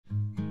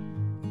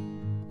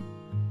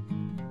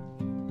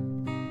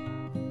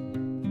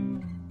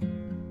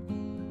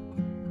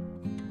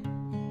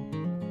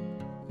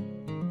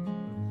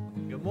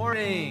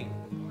morning.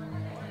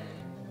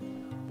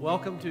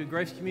 Welcome to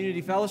Grace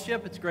Community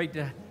Fellowship. It's great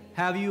to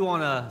have you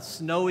on a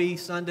snowy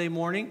Sunday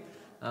morning.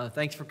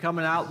 Thanks for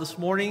coming out this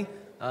morning.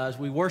 As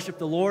we worship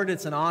the Lord,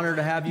 it's an honor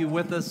to have you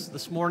with us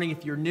this morning.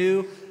 If you're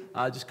new,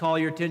 just call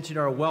your attention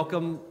to our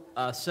welcome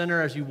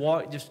center as you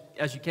walk. Just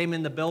as you came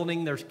in the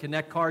building, there's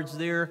connect cards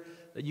there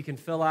that you can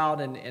fill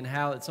out, and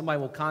how somebody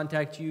will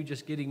contact you,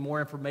 just getting more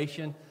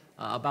information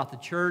about the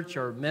church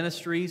or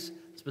ministries,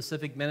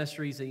 specific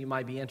ministries that you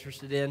might be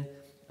interested in.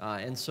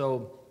 And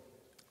so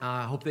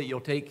I hope that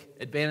you'll take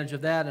advantage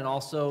of that. And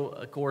also,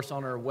 of course,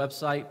 on our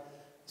website,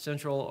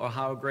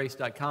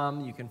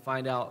 centralohiograce.com, you can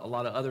find out a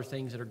lot of other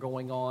things that are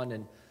going on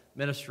and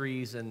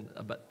ministries and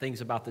things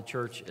about the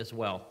church as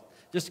well.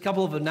 Just a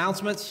couple of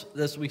announcements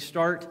as we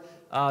start.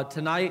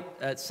 Tonight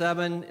at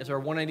 7 is our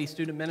 180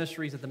 Student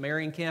Ministries at the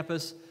Marion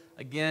campus.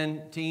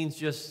 Again, teens,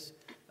 just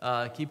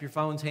keep your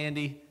phones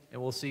handy, and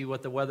we'll see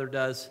what the weather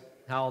does,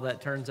 how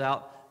that turns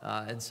out.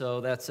 And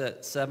so that's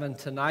at 7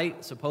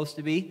 tonight, supposed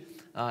to be.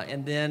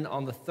 And then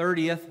on the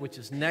 30th, which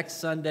is next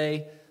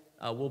Sunday,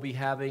 we'll be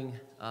having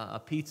a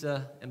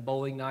pizza and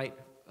bowling night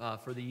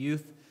for the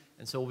youth.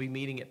 And so we'll be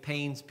meeting at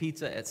Payne's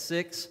Pizza at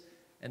 6,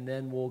 and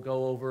then we'll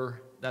go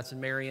over, that's in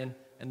Marion,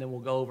 and then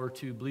we'll go over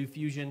to Blue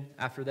Fusion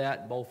after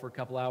that, bowl for a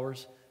couple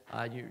hours.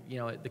 You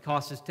know, the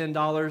cost is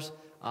 $10.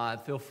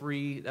 Feel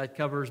free, that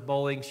covers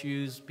bowling,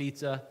 shoes,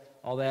 pizza,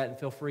 all that, and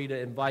feel free to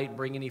invite and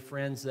bring any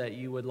friends that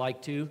you would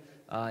like to.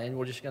 And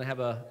we're just going to have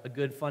a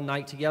good, fun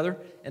night together.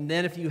 And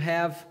then if you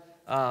have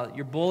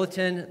your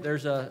bulletin,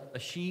 there's a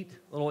sheet,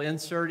 a little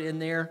insert in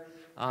there,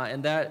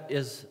 and that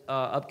is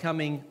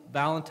upcoming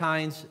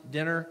Valentine's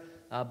dinner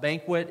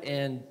banquet,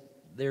 and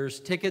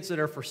there's tickets that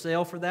are for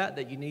sale for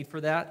that you need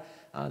for that.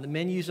 The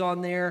menu's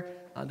on there.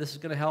 This is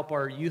going to help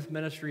our youth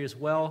ministry as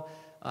well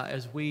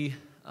as we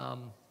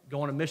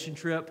go on a mission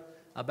trip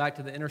back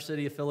to the inner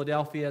city of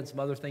Philadelphia and some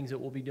other things that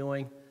we'll be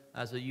doing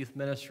as a youth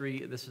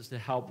ministry. This is to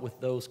help with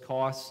those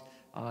costs.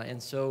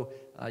 And so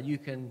you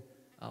can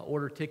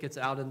order tickets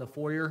out in the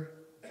foyer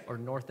or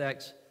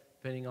Northex,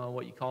 depending on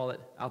what you call it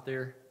out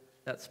there,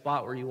 that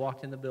spot where you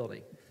walked in the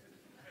building.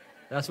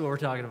 That's what we're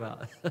talking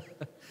about.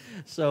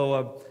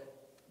 So,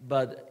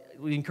 but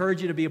we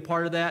encourage you to be a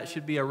part of that. It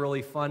should be a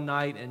really fun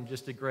night and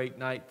just a great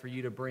night for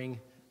you to bring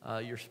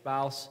your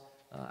spouse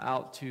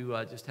out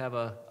to just have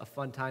a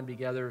fun time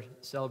together,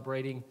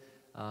 celebrating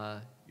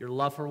your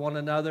love for one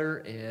another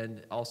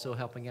and also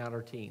helping out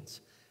our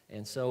teens.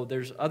 And so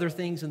there's other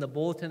things in the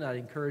bulletin I'd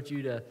encourage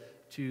you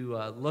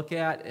to look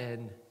at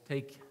and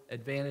take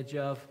advantage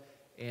of.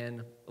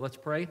 And let's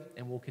pray,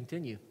 and we'll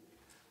continue.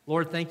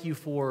 Lord, thank you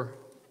for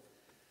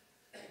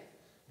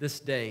this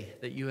day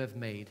that you have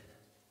made.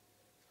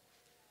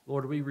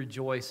 Lord, we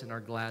rejoice and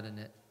are glad in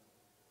it.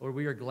 Lord,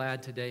 we are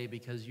glad today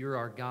because you're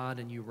our God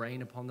and you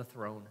reign upon the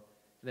throne,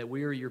 and that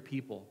we are your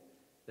people,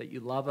 that you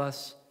love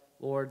us,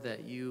 Lord,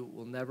 that you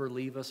will never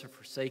leave us or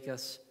forsake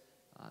us,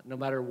 no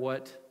matter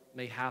what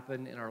may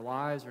happen in our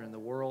lives or in the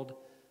world.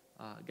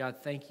 God,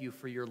 thank you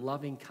for your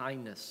loving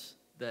kindness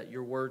that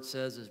your word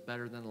says is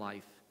better than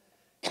life.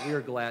 We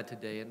are glad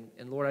today.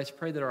 And Lord, I just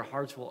pray that our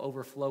hearts will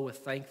overflow with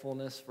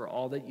thankfulness for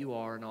all that you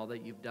are and all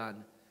that you've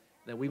done,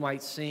 that we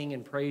might sing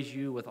and praise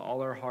you with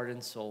all our heart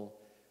and soul,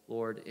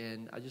 Lord.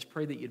 And I just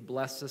pray that you'd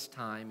bless this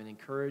time and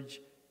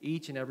encourage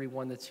each and every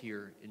one that's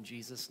here. In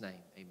Jesus'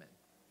 name, amen.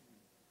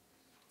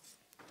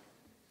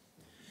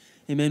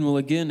 Amen. Well,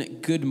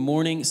 again, good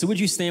morning. So would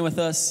you stand with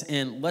us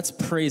and let's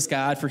praise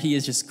God, for he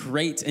is just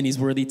great and he's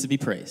worthy to be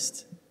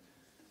praised.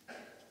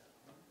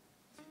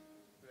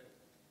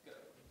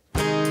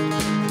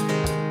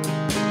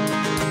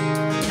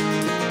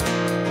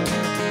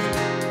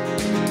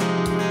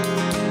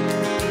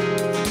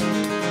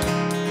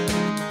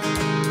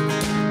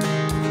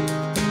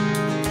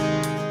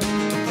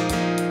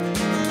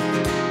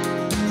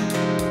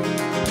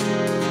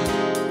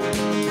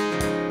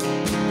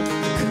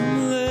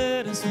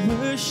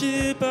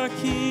 Worship our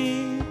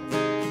King.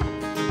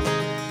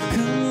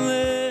 Come,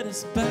 let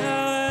us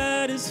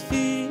bow at his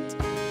feet.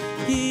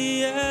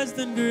 He has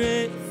done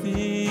great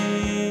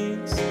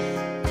things.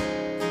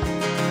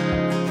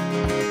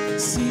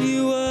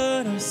 See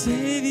what our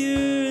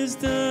Savior has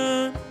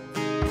done.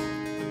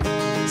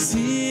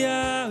 See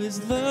how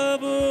his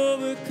love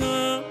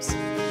overcomes.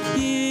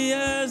 He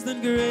has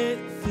done great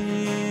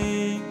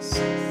things.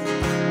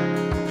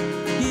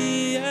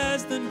 He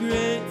has done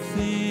great things.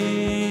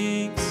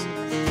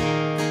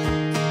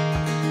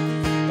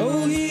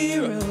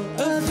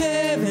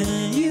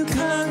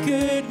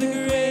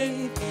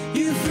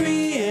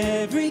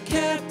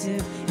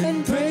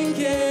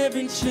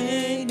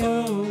 Chain,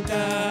 oh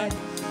God,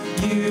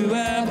 you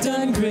have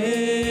done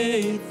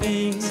great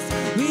things.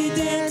 We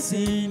dance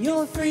in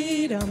your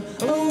freedom,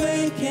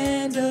 awake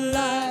and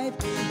alive.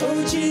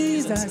 Oh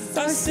Jesus,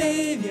 our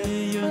Savior,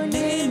 your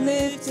name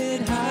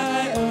lifted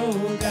high,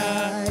 oh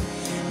God,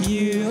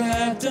 you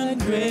have done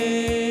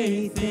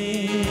great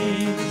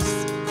things.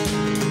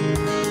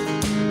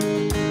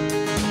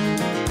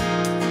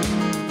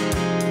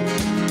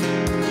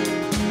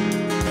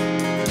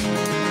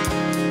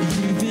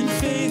 You've been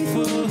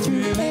faithful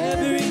through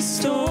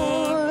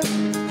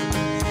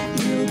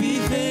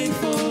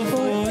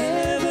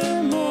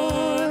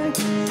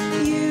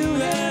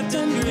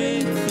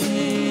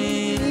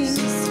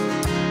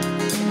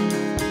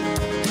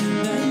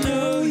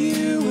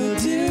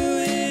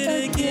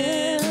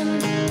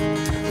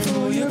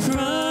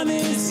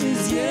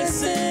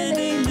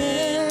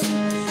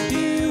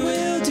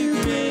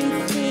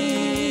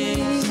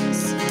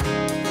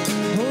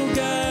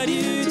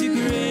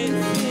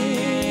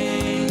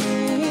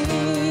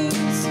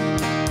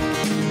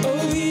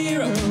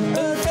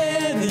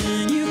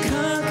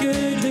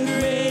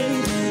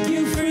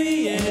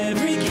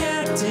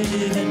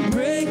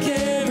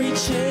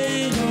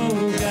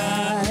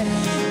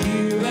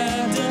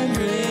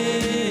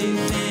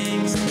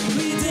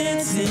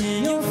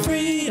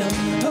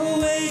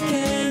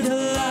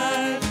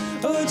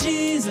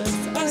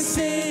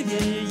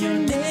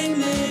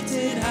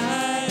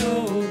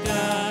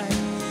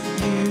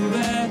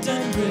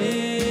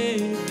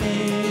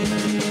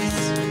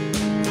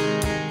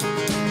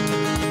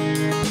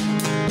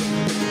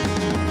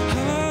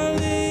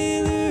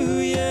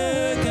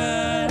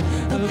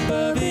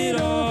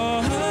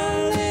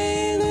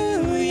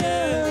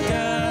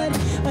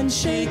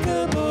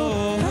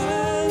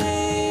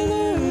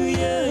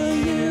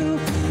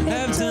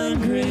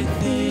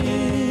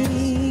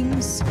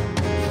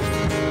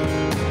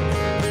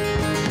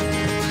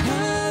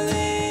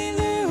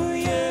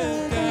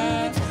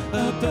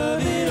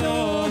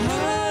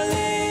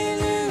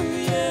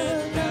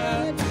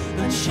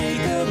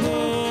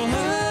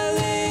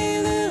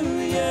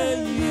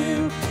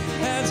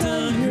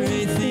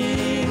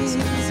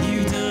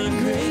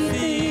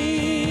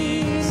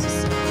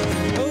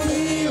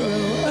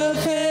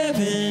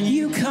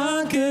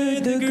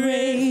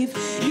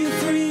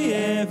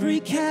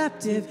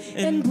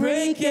and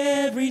break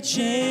every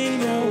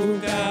chain, oh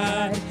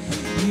God.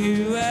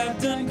 You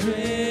have done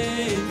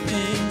great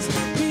things.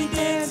 We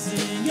dance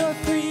in your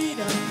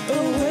freedom,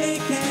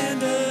 awake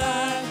and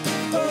alive.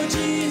 Oh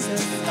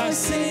Jesus, our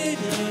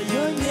Savior,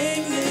 your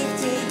name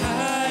lifted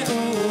high,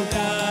 oh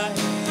God.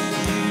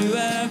 You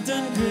have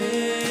done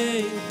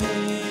great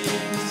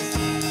things.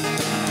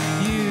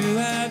 You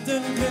have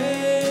done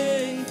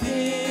great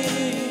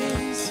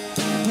things.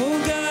 Oh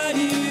God,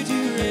 you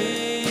do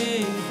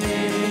great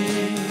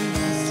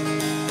things.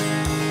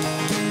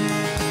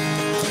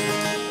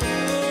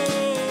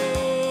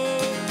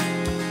 Oh,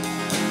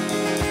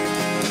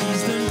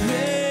 He's done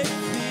great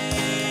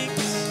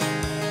things.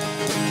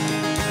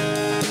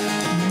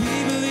 We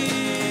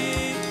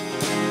believe.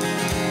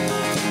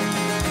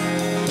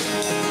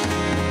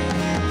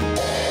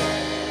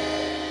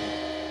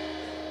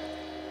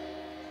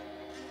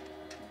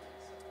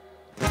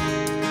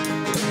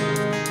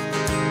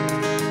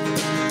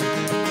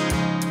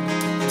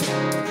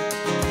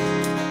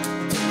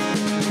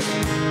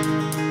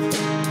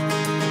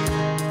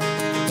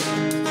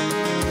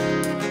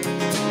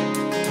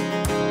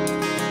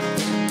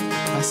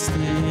 I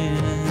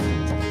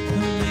stand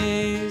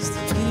amazed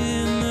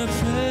in the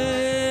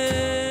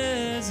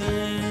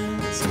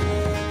presence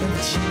of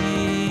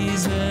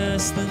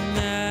Jesus the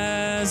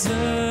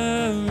Nazarene,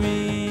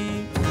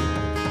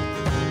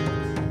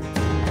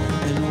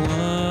 and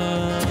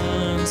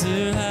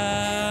wonder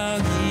how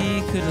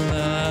he could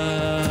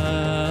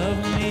love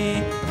me,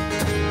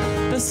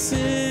 a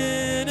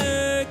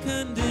sinner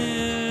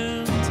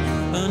condemned,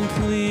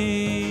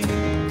 unclean.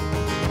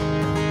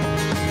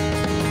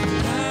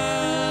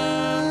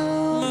 How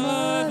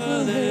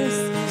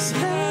marvelous,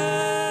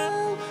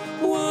 how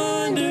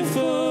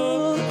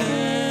wonderful,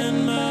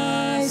 and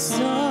my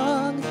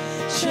song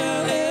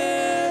shall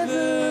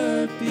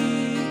ever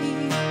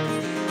be.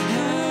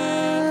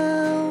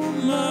 How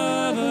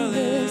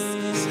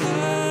marvelous,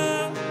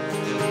 how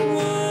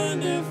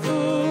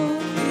wonderful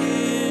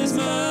is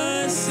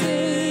my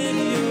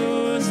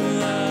Savior's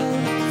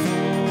love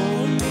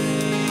for me.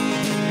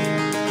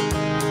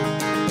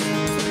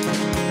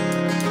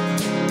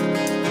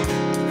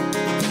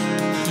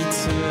 He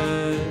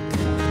took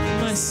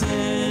my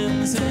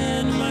sins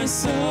and my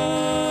sorrows,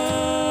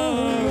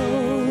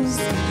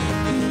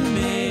 He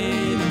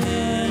made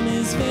them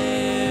His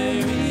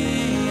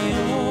very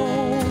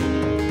own.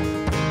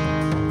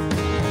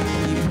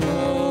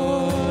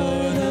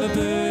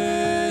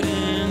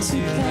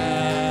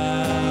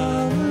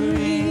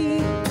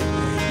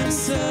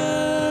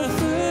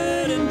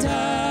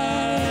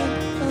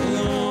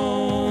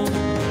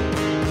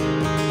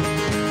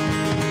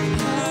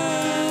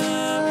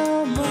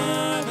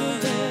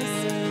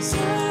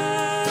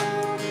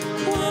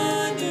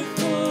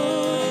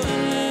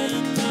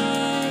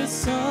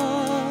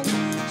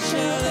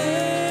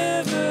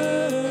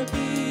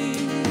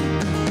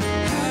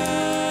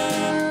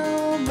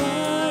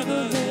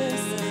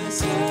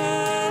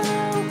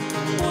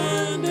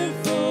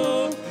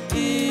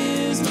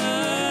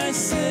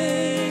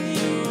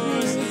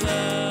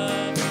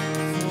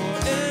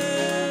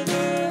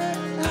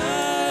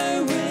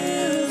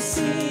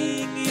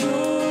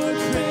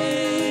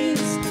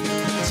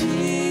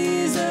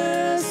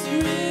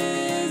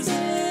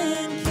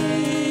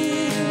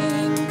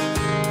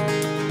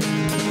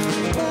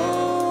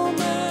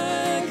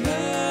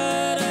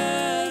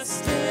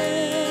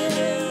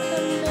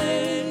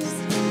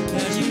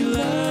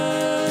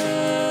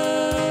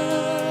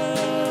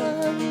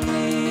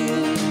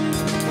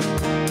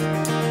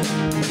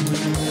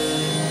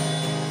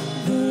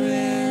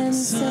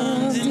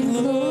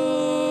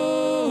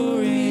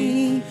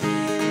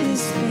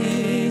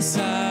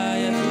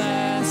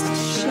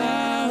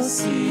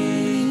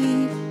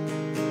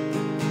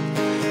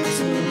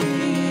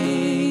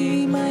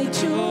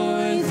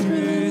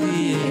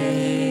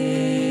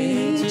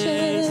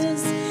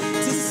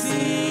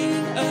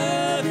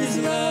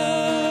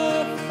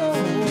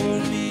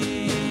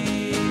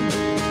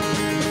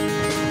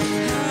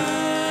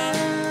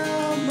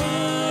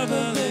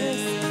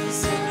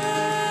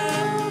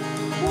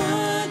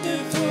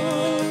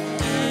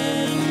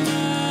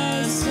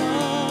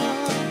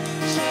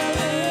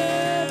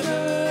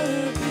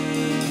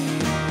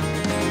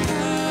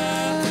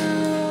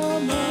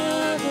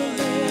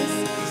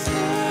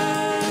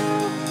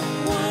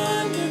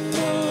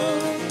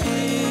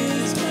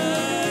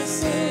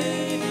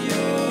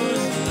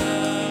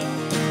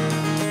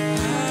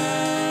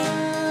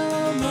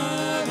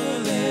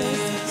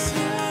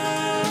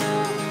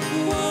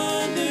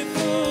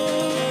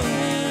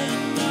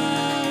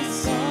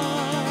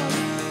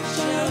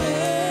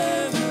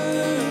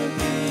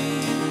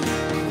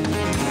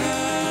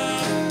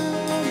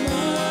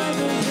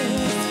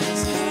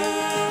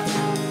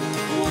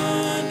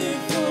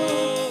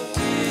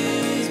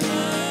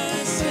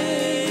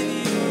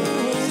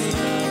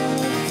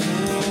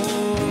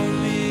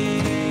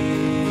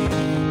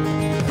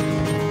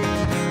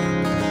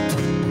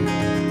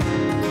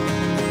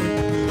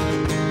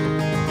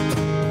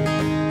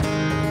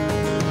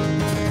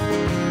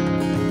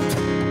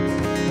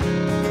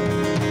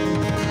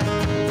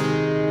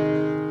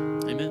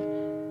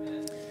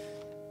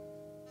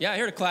 Yeah, I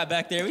heard a clap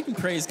back there. We can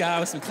praise God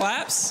with some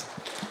claps.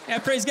 Yeah,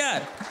 praise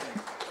God.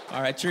 All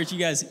right, church,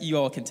 you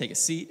all can take a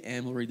seat,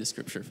 and we'll read the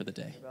scripture for the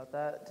day. About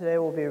that, today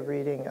we'll be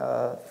reading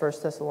 1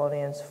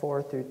 Thessalonians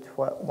 4,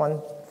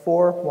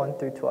 1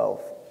 through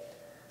 12.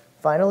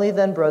 Finally,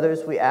 then,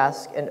 brothers, we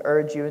ask and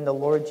urge you in the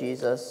Lord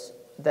Jesus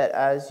that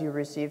as you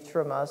received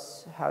from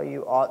us how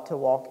you ought to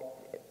walk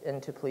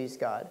and to please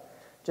God,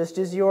 just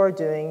as you are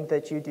doing,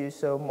 that you do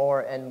so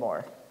more and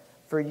more.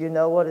 For you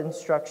know what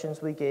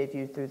instructions we gave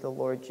you through the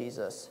Lord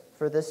Jesus.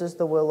 For this is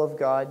the will of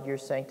God, your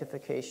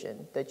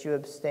sanctification, that you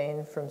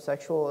abstain from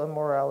sexual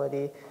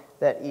immorality,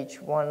 that each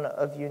one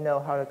of you know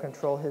how to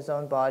control his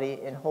own body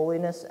in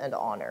holiness and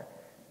honor,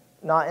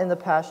 not in the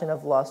passion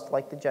of lust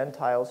like the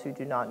Gentiles who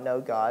do not know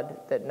God,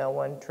 that no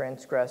one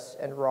transgress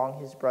and wrong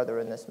his brother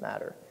in this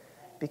matter.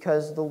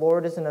 Because the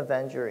Lord is an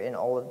avenger in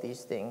all of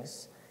these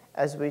things,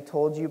 as we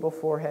told you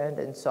beforehand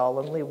and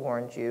solemnly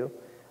warned you,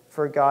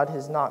 for God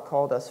has not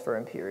called us for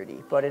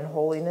impurity, but in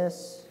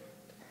holiness.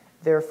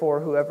 Therefore,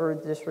 whoever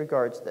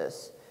disregards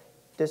this,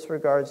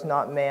 disregards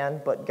not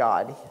man, but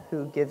God,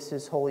 who gives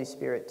his Holy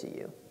Spirit to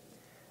you.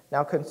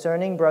 Now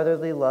concerning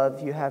brotherly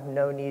love, you have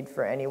no need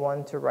for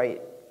anyone to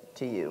write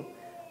to you,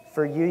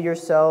 for you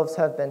yourselves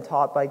have been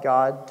taught by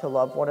God to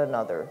love one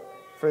another.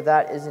 For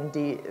that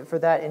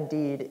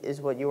indeed is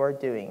what you are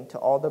doing to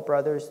all the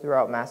brothers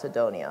throughout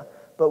Macedonia.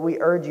 But we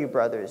urge you,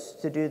 brothers,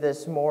 to do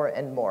this more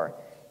and more,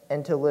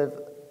 and to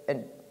live,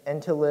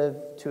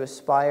 to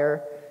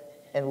aspire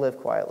and live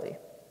quietly,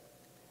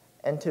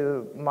 and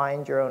to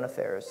mind your own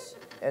affairs,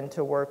 and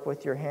to work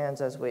with your hands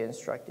as we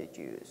instructed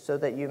you, so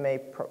that you may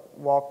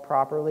walk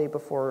properly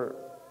before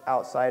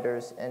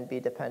outsiders and be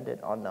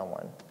dependent on no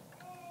one.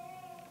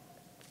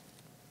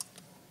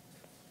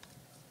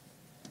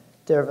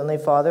 Dear Heavenly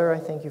Father, I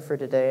thank you for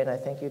today, and I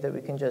thank you that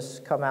we can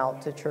just come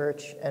out to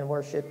church and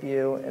worship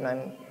you,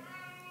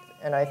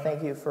 and I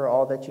thank you for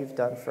all that you've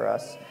done for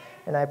us.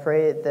 And I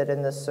pray that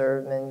in this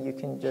sermon,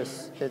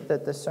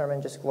 that the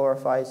sermon just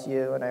glorifies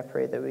you, and I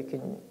pray that we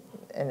can,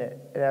 and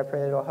I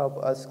pray that it'll help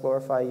us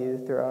glorify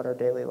you throughout our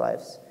daily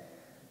lives.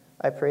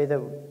 I pray that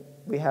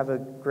we have a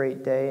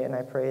great day, and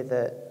I pray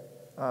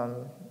that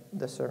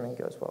the sermon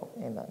goes well.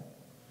 Amen.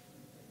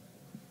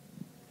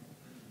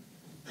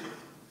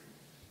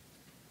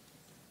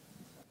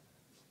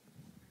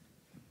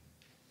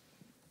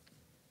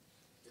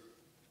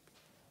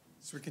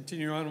 So we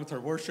continue on with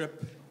our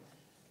worship.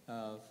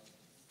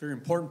 Very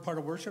important part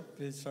of worship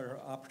is our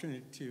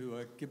opportunity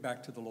to give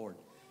back to the Lord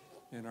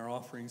in our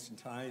offerings and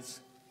tithes.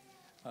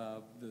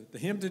 The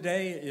hymn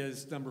today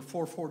is number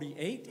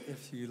 448,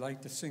 if you'd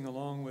like to sing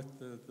along with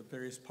the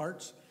various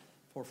parts,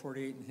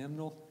 448 in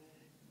hymnal.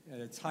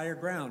 It's Higher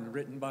Ground,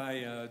 written by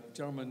a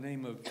gentleman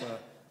named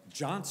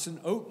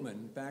Johnson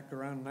Oatman back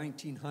around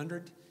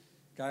 1900.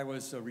 Guy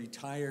was a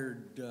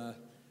retired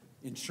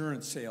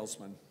insurance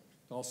salesman.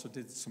 Also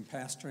did some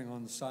pastoring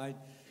on the side,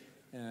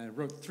 and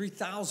wrote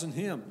 3,000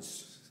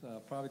 hymns.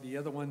 Probably the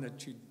other one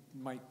that you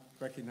might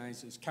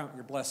recognize is Count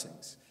Your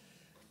Blessings.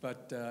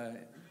 But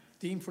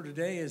theme for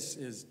today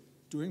is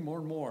doing more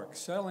and more,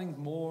 excelling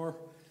more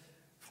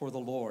for the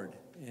Lord,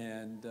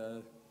 and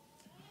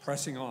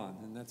pressing on.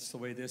 And that's the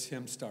way this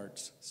hymn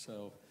starts.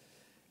 So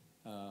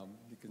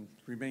you can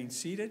remain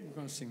seated. We're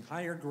going to sing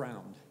Higher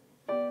Ground.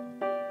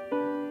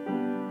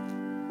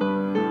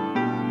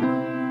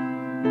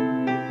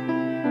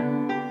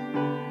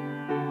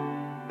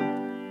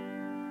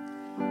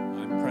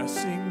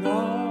 Pressing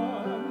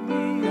on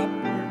the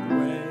upward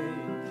way,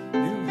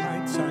 new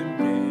heights I'm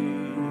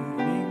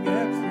gaining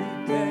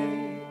every day.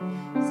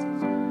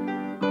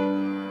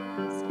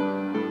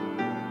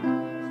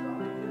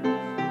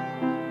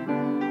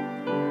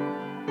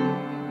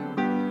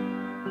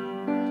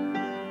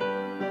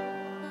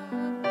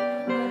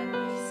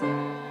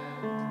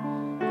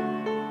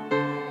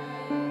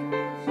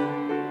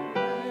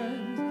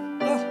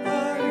 A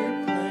higher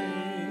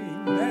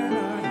plane than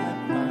I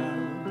have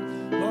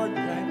found, Lord,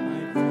 plant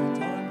my feet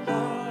on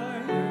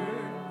higher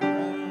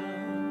ground.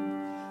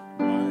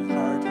 My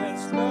heart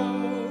has no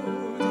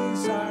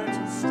desire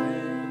to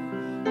stay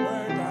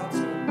where doubts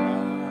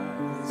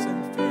arise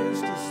and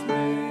fears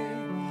dismay.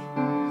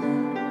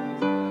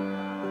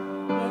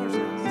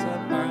 Oceans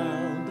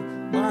abound,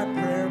 my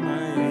prayer,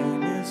 my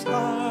aim is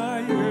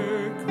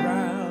higher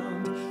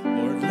ground.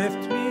 Lord,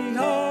 lift me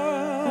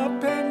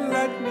up and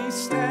let me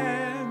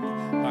stand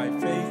by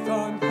faith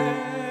on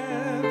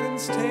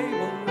heaven's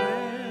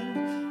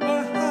tableland. A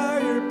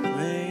higher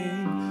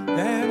plane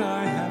than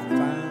I have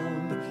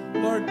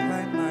found, Lord,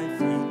 plant my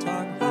feet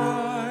on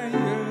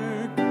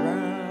higher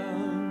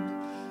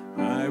ground.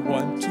 I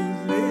want to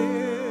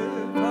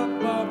live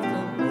above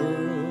the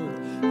world,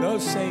 though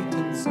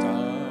Satan's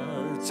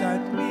darts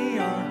at me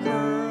are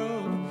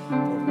hurled.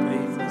 For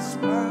faith is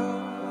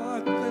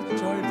not the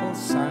joyful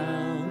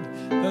sound,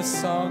 the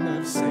song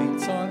of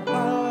saints on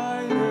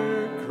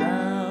higher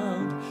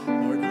ground.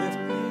 Lord, lift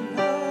me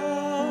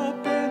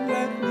up and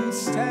let me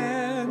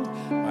stand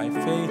by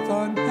faith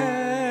on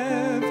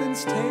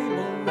heaven's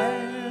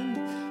tableland.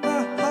 A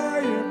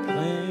higher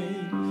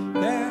plane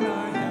than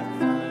I have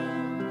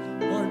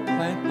found, Lord,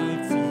 plant my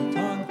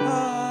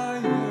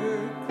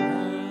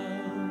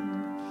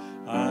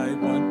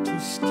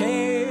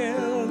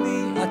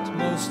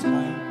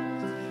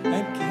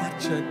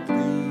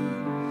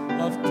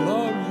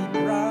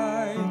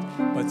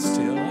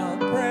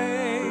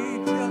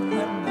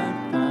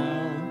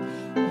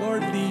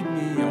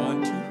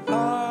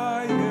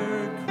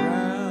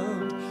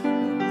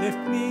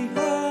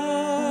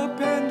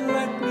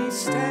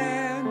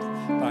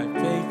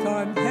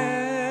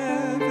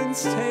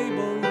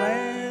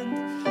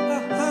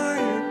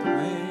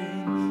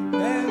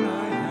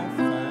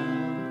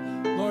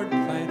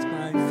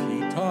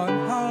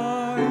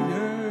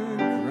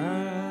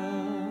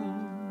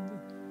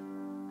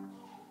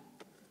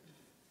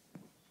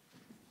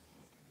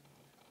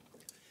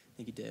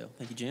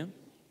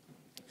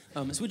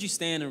So would you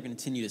stand, and we're going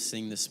to continue to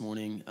sing this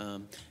morning.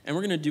 And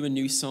we're going to do a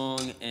new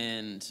song,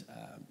 and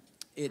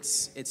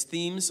its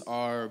themes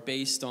are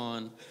based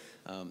on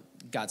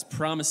God's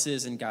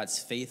promises and God's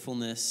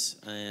faithfulness.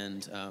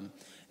 And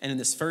in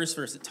this first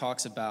verse, it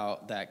talks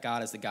about that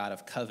God is the God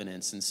of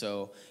covenants. And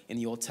so in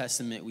the Old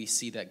Testament, we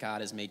see that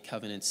God has made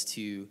covenants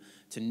to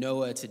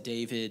Noah, to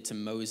David, to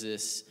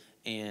Moses,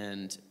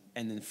 and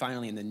then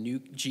finally in the new,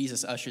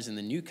 Jesus ushers in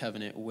the new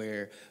covenant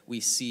where we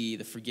see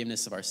the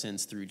forgiveness of our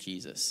sins through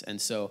Jesus. And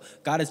so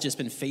God has just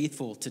been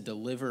faithful to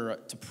deliver,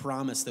 to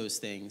promise those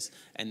things,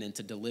 and then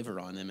to deliver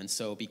on them. And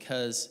so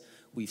because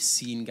we've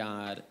seen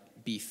God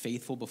be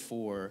faithful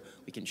before,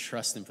 we can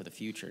trust him for the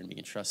future, and we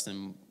can trust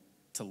him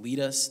to lead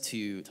us,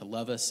 to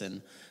love us,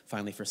 and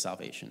finally for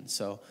salvation.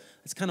 So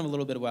it's kind of a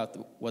little bit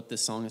about what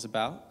this song is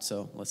about.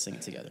 So let's sing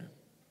it together.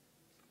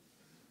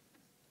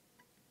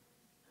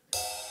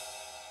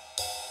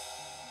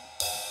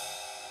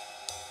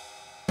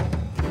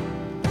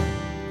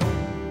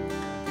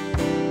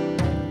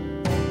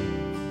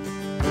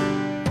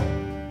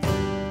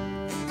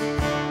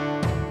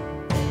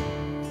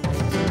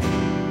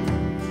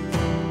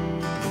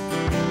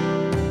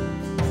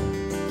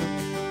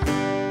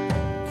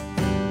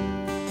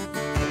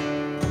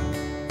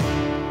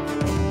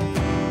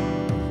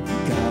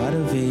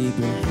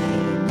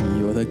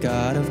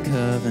 God of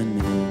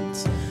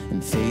covenants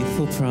and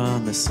faithful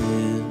promises.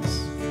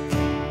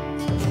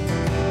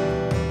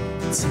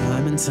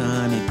 Time and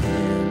time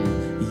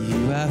again,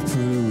 you have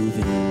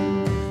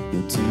proven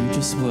you'll do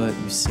just what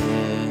you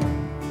said.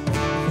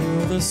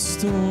 Though the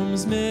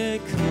storms may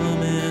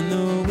come and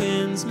the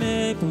winds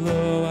may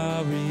blow,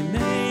 I'll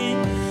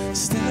remain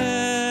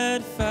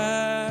steadfast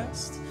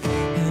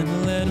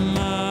and let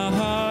my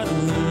heart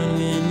learn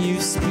when you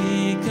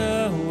speak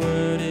a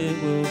word,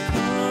 it will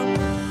come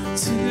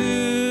to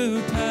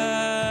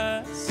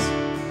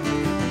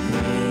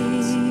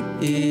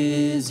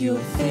is your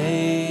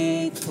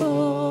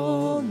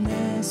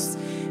faithfulness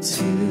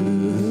to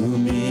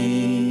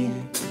me.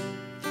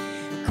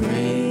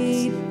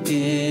 Great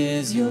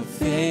is your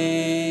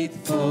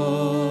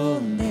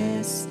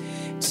faithfulness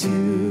to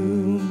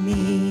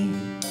me.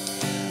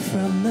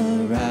 From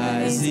the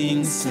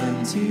rising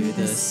sun to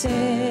the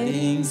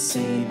setting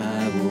same,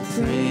 I will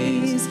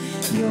praise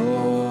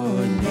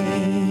your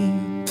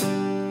name.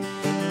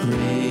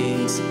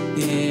 Great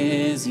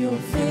is your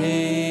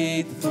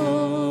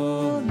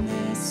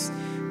faithfulness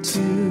to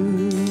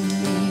me.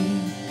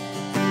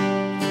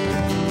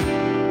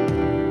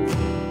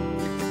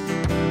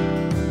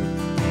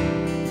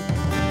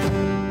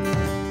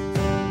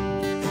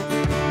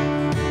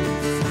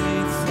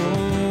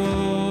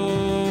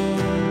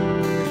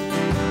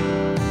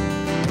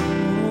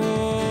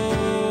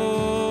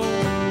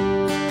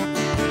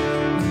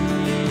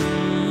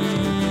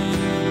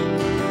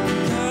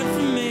 God,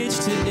 from age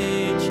to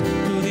age,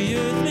 though the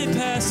earth may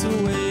pass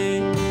away,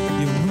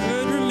 your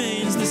word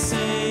remains the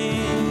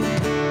same.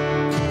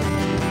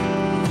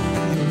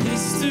 Your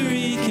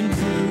history can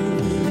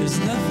prove there's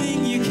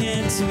nothing you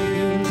can't do.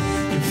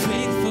 You're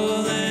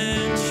faithful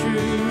and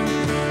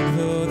true.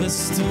 Though the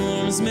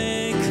storms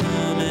may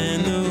come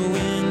and the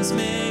winds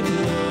may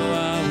blow,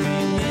 I'll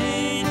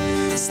remain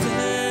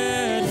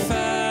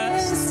steadfast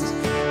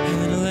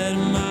and let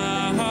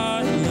my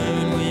heart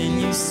learn when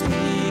you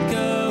speak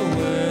a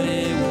word,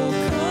 it will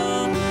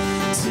come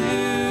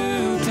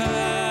to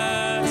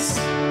pass.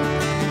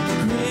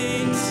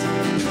 Great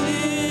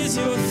is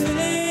your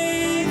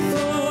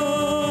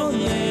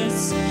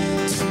faithfulness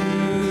to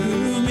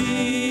me.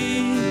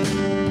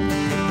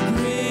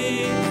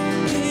 Great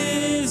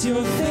is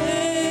your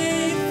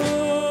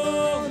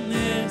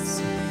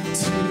faithfulness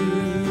to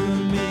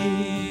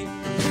me.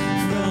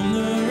 From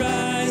the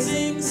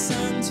rising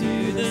sun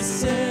to the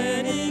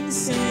setting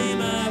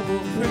same, I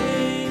will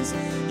praise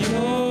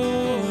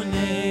your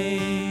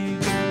name.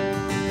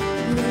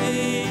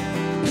 Great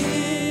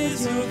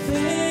is your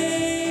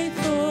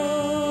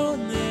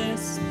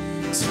faithfulness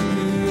to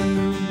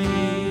me.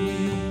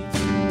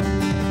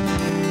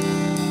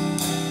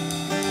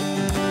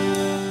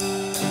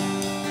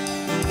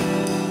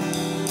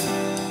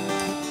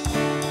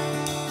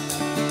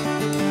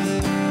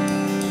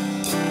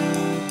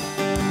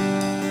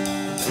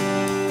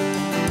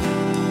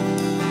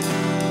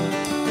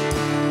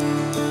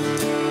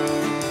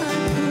 I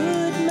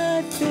put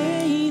my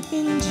faith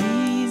in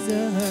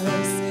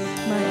Jesus,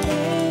 my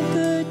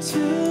anchor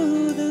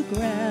to the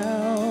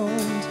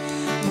ground,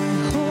 my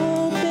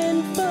hope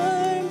and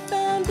firm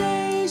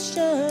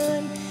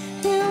foundation.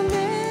 He'll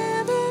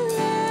never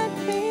let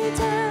me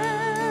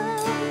down.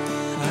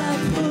 I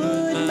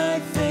put my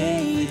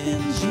faith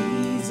in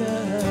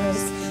Jesus,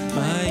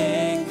 my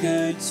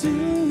anchor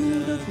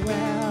to the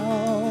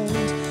ground,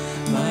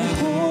 my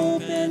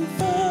hope and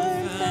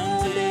firm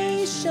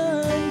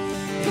foundation.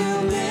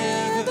 He'll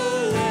never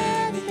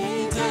let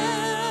me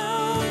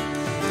down.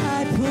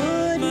 I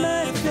put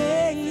my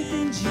faith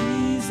in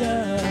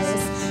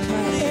Jesus,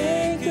 my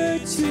anchor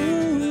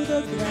to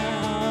the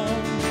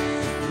ground,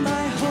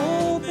 my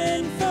hope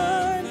and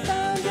firm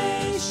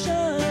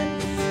foundation.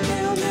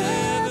 He'll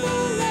never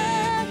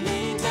let me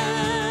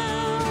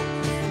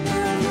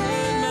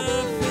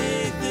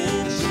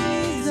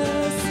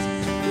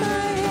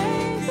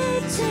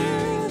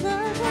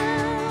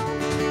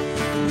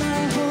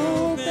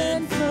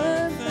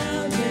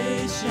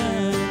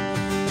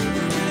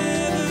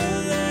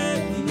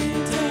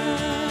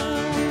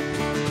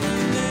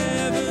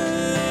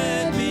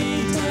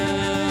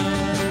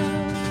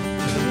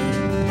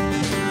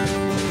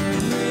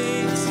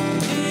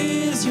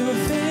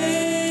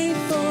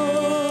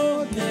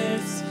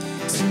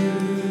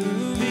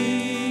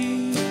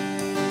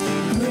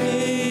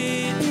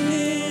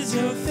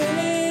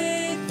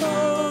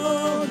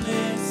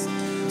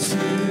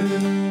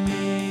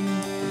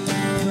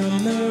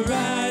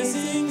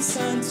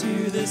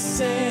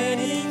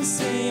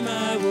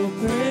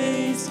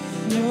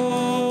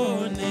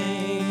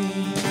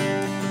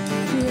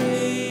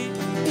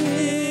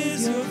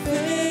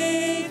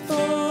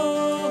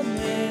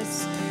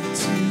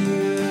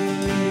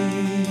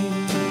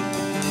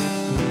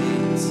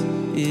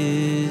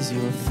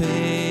your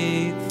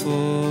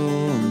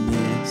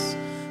faithfulness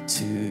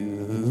to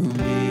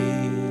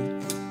me.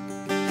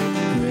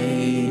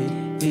 Great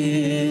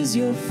is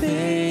your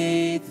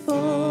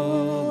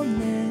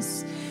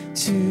faithfulness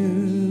to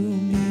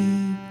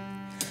me.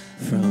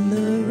 From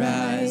the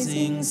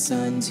rising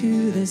sun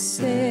to the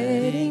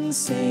setting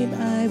same,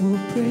 I will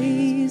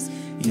praise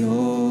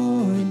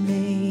your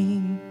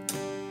name.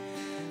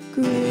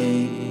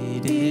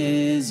 Great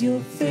is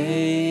your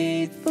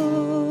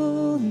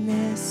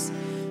faithfulness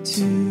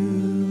to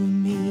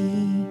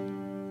me.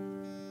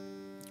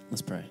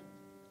 Let's pray.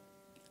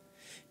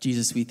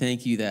 Jesus, we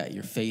thank you that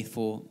you're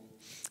faithful.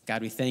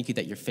 God, we thank you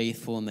that you're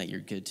faithful and that you're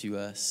good to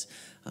us.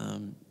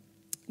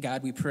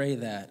 God, we pray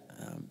that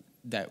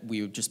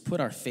we would just put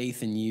our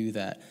faith in you,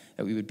 that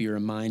we would be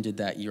reminded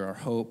that you're our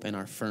hope and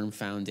our firm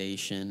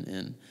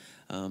foundation.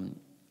 And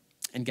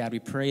God, we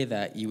pray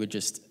that you would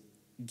just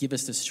give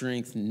us the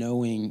strength,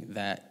 knowing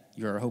that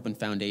you're our hope and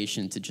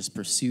foundation, to just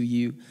pursue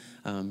you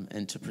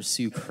and to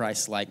pursue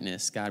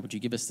Christ-likeness. God, would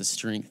you give us the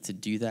strength to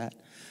do that,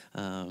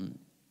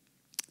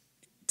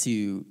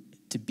 to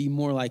be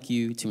more like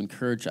you, to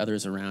encourage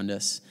others around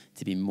us,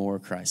 to be more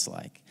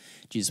Christ-like.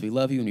 Jesus, we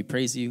love you and we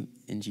praise you.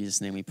 In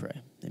Jesus' name we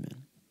pray.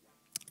 Amen.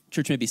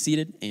 Church may be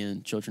seated,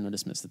 and children are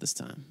dismissed at this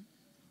time.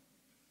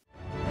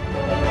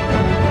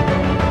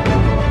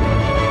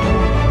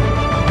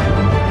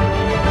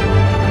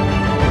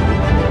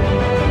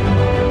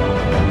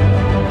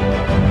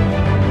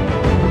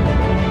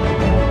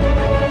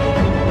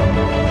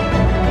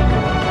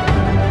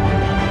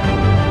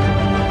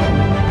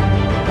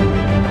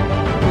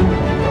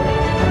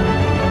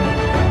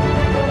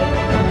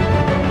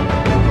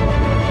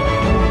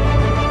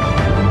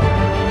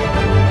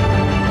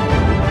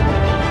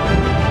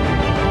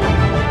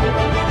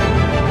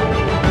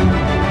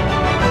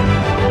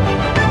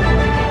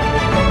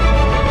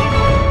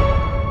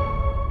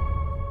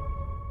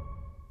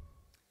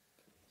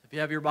 If you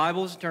have your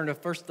Bibles, turn to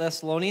 1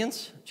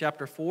 Thessalonians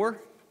chapter 4.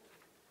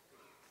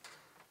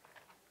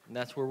 And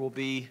that's where we'll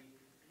be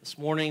this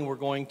morning. We're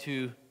going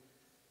to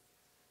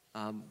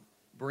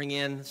bring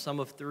in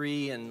some of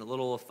 3 and a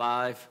little of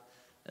 5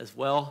 as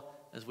well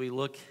as we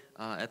look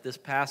at this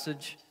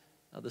passage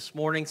this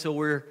morning. So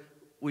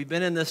we've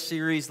been in this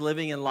series,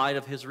 Living in Light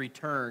of His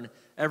Return.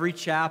 Every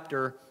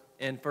chapter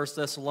in 1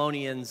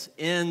 Thessalonians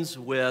ends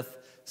with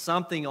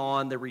something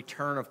on the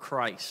return of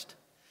Christ.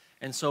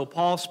 And so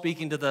Paul,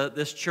 speaking to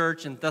this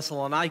church in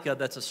Thessalonica,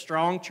 that's a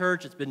strong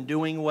church, it's been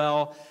doing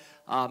well,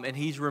 and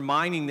he's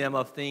reminding them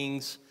of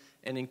things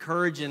and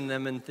encouraging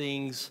them in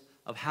things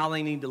of how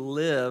they need to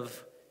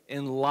live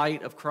in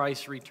light of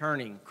Christ's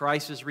returning.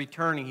 Christ is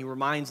returning. He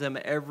reminds them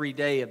every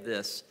day of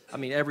this,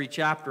 every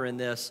chapter in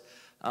this,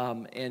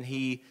 and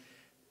he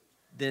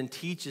then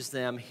teaches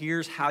them,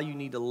 here's how you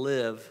need to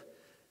live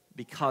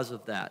because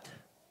of that.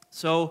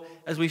 So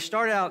as we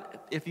start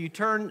out, if you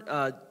turn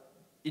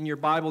in your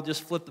Bible,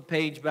 just flip the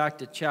page back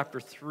to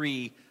chapter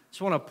 3.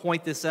 Just want to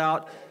point this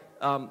out.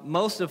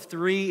 Most of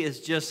 3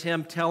 is just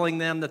him telling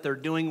them that they're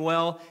doing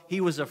well.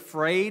 He was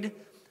afraid,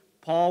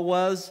 Paul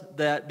was,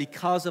 that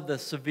because of the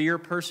severe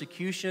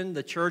persecution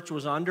the church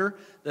was under,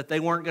 that they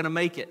weren't going to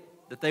make it,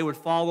 that they would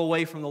fall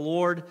away from the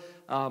Lord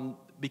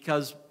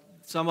because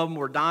some of them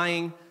were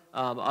dying,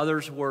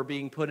 others were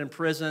being put in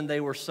prison, they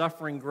were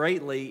suffering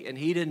greatly, and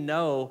he didn't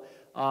know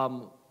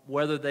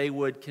whether they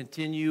would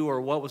continue or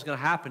what was going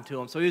to happen to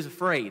them. So he was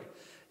afraid.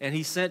 And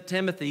he sent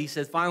Timothy. He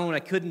said, finally, when I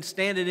couldn't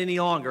stand it any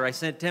longer, I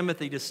sent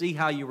Timothy to see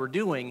how you were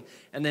doing.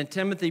 And then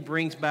Timothy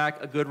brings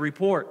back a good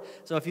report.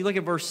 So if you look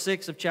at verse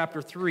 6 of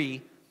chapter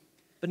 3,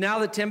 but now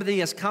that Timothy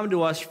has come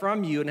to us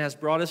from you and has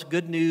brought us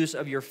good news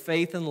of your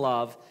faith and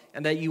love,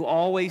 and that you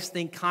always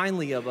think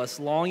kindly of us,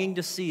 longing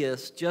to see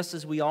us, just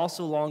as we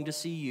also long to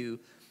see you,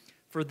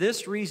 for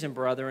this reason,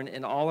 brethren,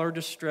 in all our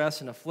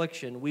distress and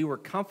affliction, we were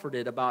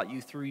comforted about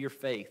you through your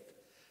faith.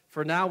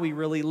 For now we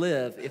really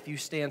live if you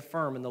stand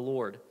firm in the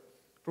Lord.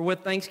 For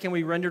what thanks can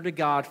we render to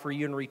God for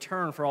you in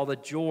return for all the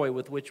joy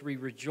with which we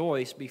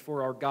rejoice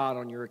before our God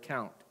on your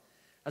account,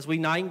 as we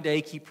night and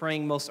day keep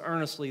praying most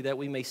earnestly that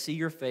we may see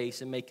your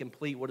face and may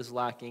complete what is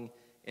lacking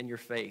in your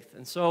faith.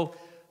 And so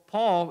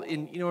Paul,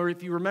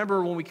 if you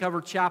remember when we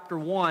covered chapter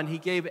 1, he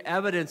gave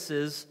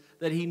evidences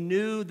that he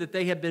knew that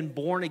they had been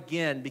born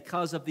again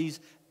because of these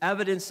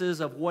evidences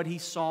of what he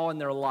saw in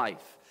their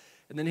life.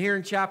 And then here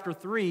in chapter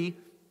 3,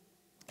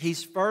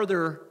 he's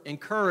further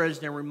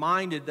encouraged and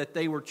reminded that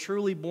they were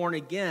truly born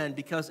again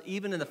because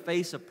even in the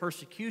face of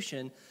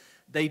persecution,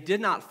 they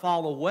did not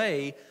fall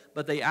away,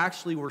 but they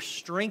actually were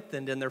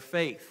strengthened in their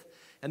faith.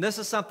 And this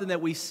is something that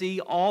we see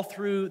all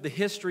through the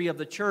history of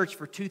the church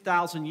for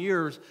 2,000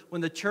 years. When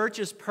the church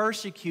is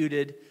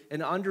persecuted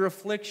and under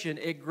affliction,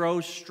 it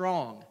grows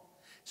strong.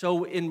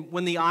 So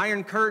before the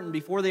Iron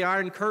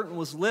Curtain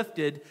was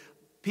lifted,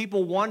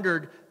 people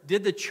wondered,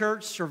 did the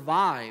church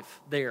survive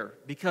there?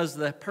 Because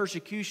the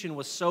persecution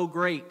was so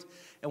great.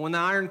 And when the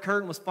Iron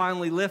Curtain was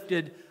finally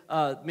lifted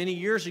many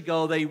years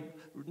ago, they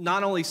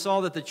not only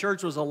saw that the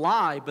church was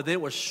alive, but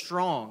it was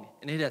strong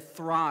and it had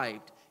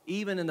thrived.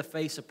 even in the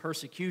face of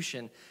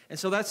persecution. And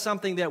so that's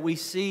something that we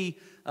see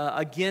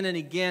again and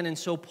again. And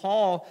so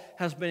Paul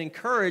has been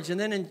encouraged. And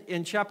then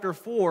in chapter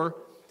 4,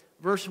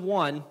 verse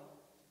 1,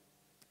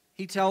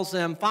 he tells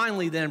them,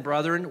 "Finally then,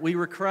 brethren, we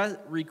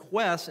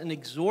request and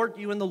exhort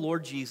you in the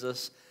Lord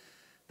Jesus,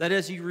 that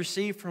as you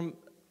receive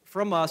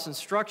from us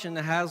instruction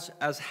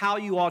as how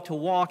you ought to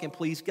walk and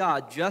please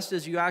God, just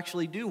as you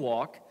actually do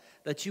walk,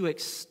 that you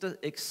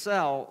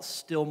excel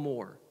still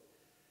more.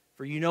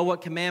 For you know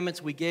what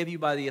commandments we gave you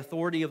by the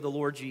authority of the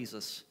Lord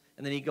Jesus."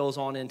 And then he goes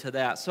on into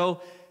that.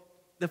 So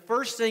the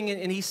first thing,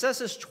 and he says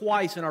this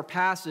twice in our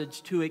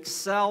passage, to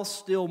excel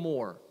still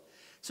more.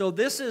 So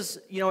this is,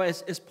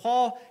 as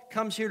Paul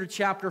comes here to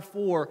chapter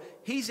 4,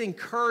 he's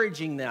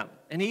encouraging them.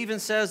 And he even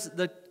says,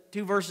 the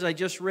 2 verses I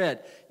just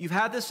read, you've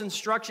had this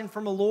instruction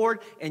from the Lord,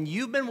 and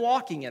you've been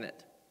walking in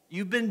it.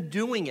 You've been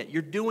doing it.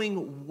 You're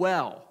doing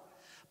well.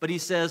 But he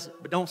says,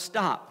 but don't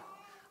stop.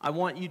 I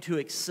want you to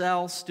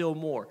excel still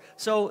more.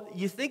 So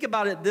you think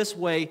about it this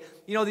way,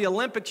 the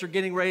Olympics are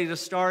getting ready to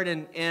start,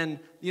 and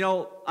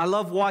I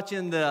love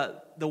watching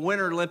the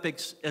Winter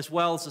Olympics as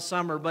well as the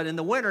summer, but in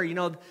the winter,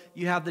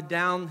 you have the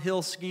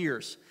downhill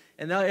skiers.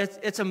 And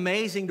it's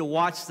amazing to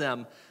watch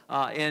them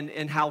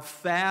and how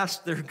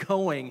fast they're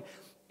going.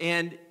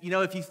 And,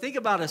 if you think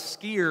about a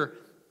skier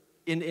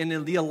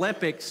in the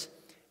Olympics,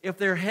 if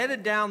they're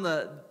headed down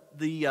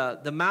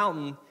the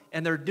mountain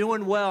and they're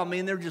doing well,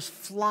 they're just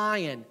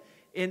flying.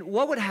 And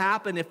what would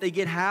happen if they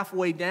get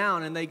halfway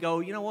down and they go,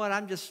 you know what,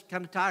 I'm just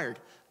kind of tired.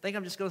 I think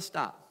I'm just going to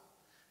stop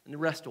and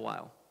rest a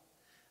while.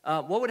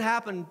 What would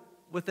happen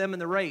with them in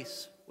the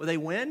race? Would they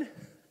win?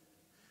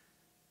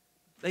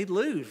 They'd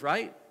lose,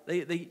 right?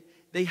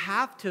 They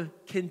have to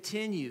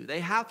continue. They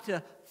have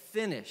to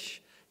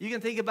finish. You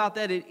can think about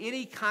that in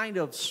any kind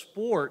of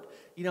sport.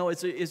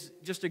 It's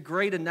just a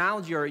great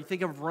analogy. Or you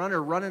think of a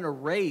runner running a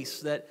race,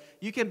 that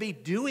you can be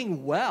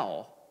doing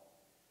well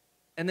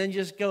and then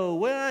just go,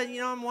 well,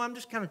 I'm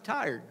just kind of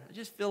tired. I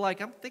just feel like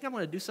I think I'm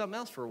going to do something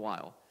else for a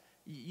while.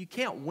 You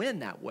can't win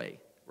that way,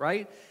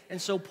 right? And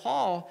so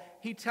Paul,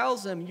 he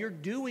tells them, you're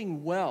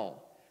doing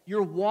well.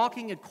 You're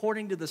walking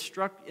according to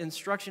the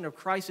instruction of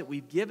Christ that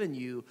we've given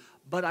you,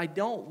 but I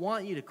don't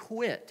want you to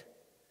quit.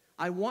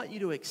 I want you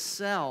to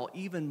excel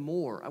even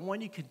more. I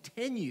want you to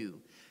continue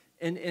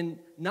and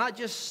not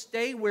just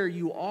stay where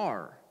you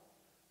are,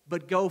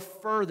 but go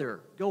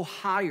further, go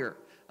higher.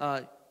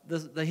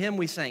 The hymn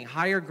we sang,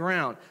 Higher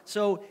Ground.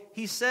 So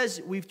he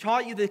says, we've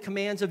taught you the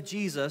commands of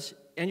Jesus,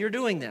 and you're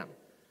doing them.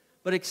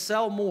 But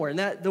excel more. And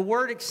that the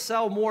word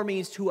excel more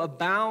means to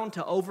abound,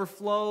 to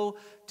overflow,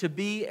 to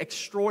be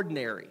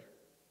extraordinary.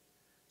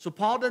 So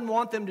Paul doesn't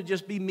want them to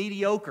just be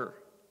mediocre.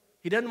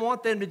 He doesn't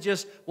want them to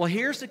just, well,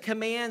 here's the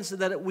commands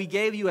that we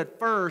gave you at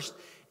first,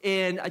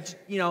 and,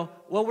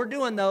 we're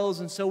doing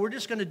those, and so we're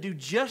just going to do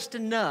just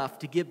enough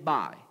to get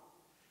by.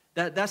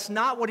 That's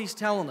not what he's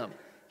telling them.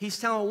 He's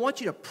telling them, I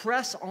want you to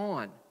press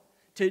on,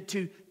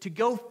 to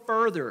go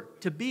further,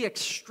 to be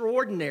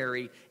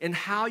extraordinary in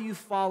how you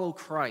follow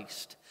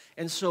Christ.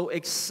 And so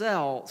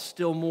excel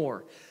still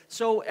more.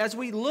 So as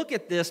we look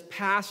at this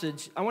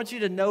passage, I want you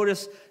to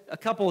notice a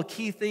couple of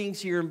key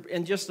things here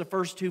in just the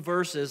first 2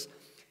 verses.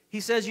 He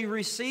says, you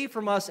receive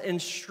from us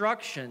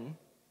instruction.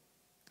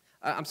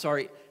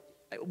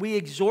 We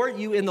exhort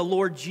you in the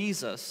Lord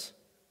Jesus.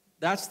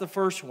 That's the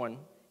first one,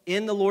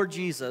 in the Lord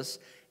Jesus.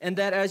 And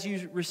that as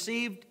you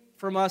received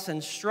from us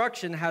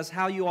instruction as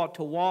how you ought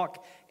to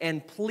walk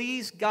and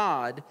please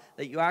God,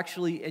 that you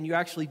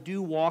actually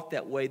do walk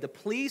that way. The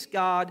please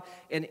God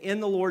and in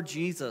the Lord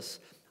Jesus.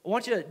 I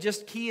want you to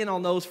just key in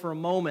on those for a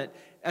moment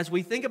as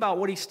we think about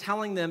what he's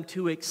telling them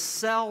to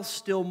excel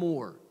still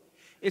more.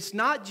 It's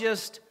not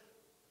just,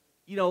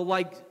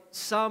 like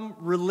some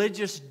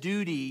religious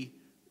duty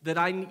that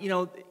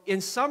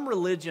in some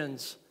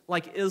religions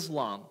like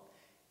Islam,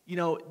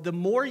 the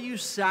more you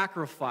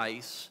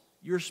sacrifice,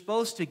 you're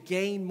supposed to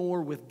gain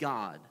more with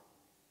God.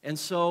 And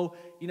so,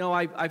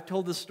 I've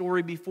told this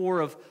story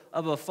before of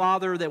a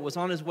father that was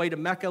on his way to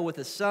Mecca with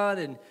his son,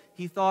 and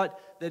he thought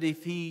that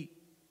if he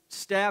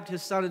stabbed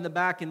his son in the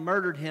back and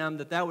murdered him,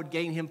 that would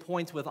gain him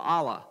points with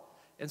Allah.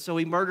 And so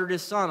he murdered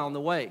his son on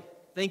the way,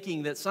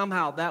 thinking that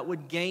somehow that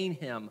would gain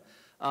him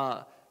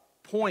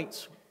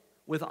points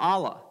with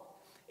Allah.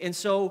 And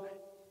so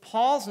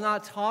Paul's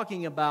not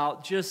talking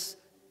about just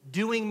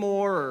doing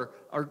more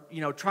or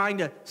trying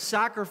to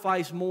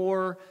sacrifice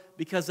more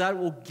because that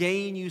will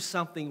gain you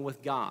something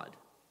with God.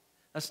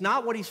 That's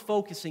not what he's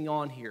focusing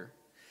on here.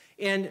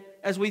 And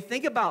as we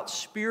think about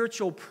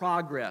spiritual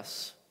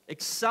progress,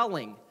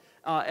 excelling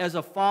as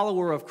a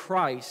follower of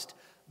Christ,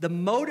 the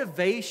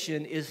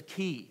motivation is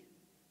key.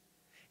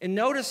 And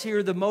notice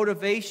here the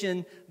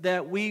motivation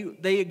that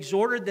they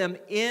exhorted them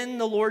in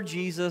the Lord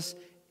Jesus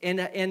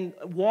and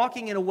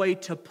walking in a way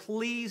to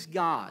please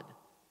God.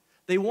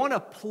 They want to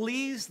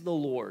please the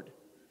Lord.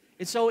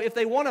 And so if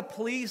they want to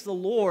please the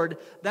Lord,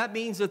 that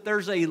means that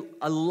there's a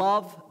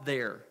love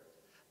there.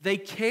 They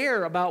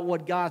care about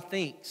what God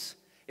thinks.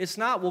 It's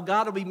not, well,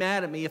 God will be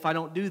mad at me if I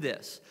don't do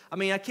this.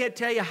 I can't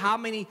tell you how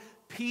many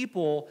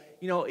people,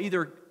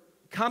 either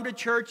come to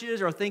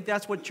churches or think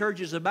that's what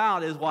church is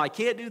about is, well, I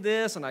can't do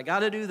this and I got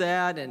to do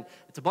that, and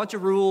it's a bunch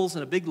of rules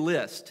and a big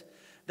list.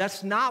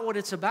 That's not what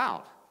it's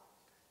about.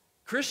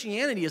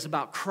 Christianity is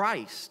about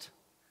Christ,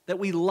 that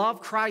we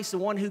love Christ, the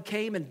one who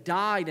came and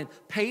died and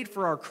paid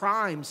for our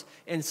crimes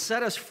and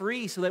set us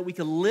free so that we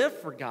can live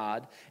for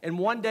God. And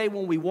one day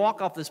when we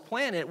walk off this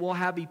planet, we'll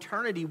have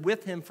eternity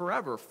with him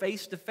forever,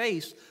 face to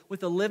face with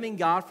the living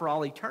God for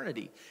all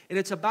eternity. And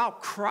it's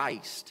about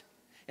Christ.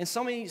 And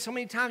so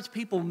many times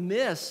people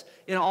miss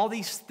all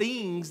these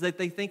things that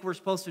they think we're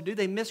supposed to do.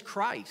 They miss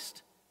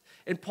Christ.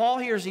 And Paul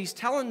here, as he's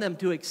telling them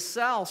to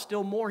excel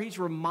still more, he's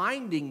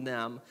reminding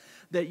them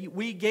that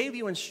we gave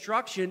you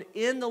instruction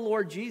in the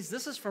Lord Jesus.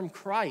 This is from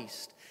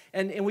Christ.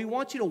 And we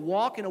want you to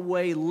walk in a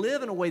way,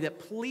 live in a way that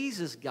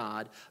pleases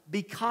God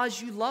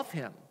because you love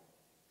him.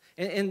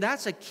 And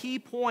that's a key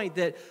point,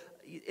 that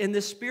in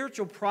this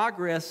spiritual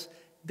progress,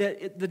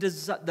 that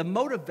the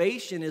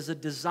motivation is a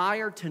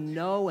desire to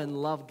know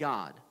and love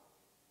God.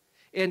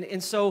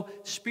 And so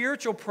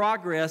spiritual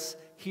progress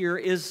here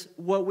is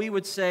what we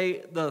would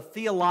say the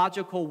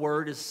theological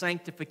word is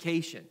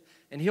sanctification.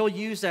 And he'll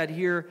use that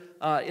here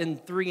in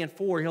 3 and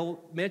 4. He'll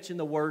mention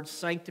the word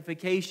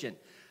sanctification.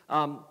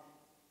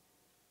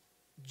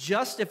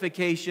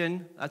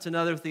 Justification, that's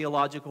another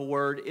theological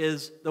word,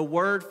 is the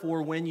word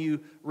for when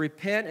you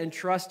repent and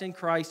trust in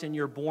Christ and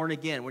you're born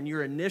again, when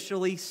you're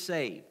initially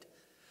saved.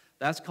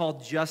 That's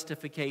called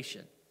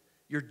justification.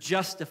 You're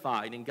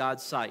justified in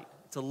God's sight.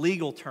 It's a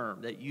legal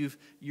term that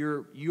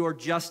you're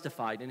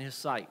justified in his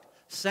sight.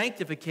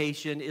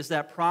 Sanctification is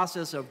that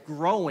process of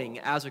growing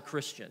as a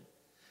Christian.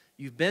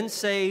 You've been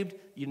saved,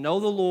 you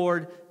know the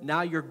Lord,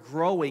 now you're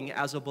growing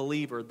as a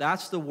believer.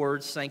 That's the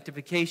word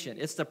sanctification.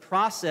 It's the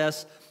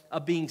process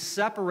of being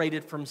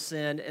separated from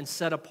sin and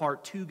set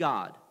apart to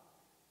God.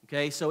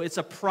 Okay, so it's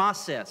a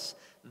process.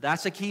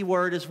 That's a key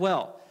word as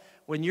well.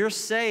 When you're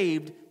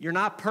saved, you're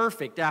not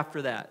perfect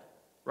after that,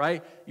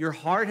 right? Your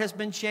heart has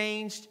been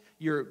changed,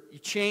 you're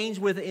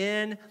changed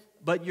within,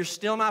 but you're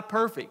still not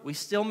perfect. We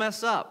still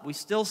mess up. We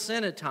still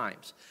sin at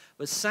times.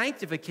 But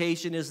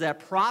sanctification is that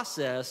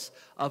process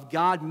of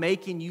God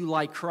making you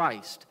like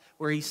Christ,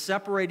 where he's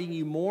separating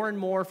you more and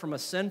more from a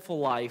sinful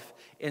life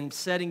and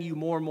setting you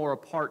more and more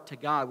apart to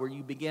God, where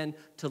you begin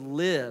to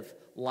live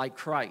like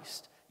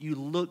Christ. You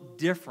look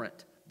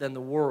different than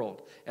the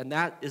world. And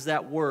that is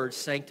that word,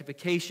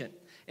 sanctification.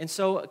 And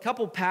so a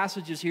couple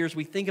passages here as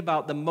we think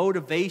about the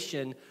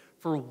motivation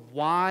for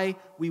why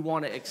we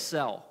want to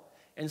excel.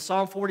 In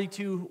Psalm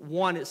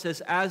 42:1, it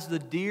says, "As the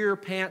deer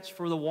pants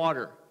for the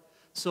water,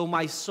 so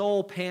my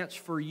soul pants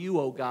for you,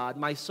 O God.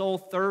 My soul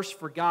thirsts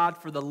for God,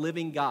 for the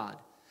living God."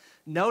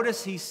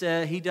 Notice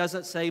he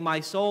doesn't say,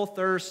 "My soul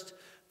thirsts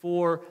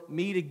for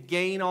me to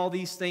gain all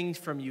these things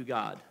from you,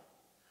 God."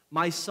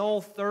 My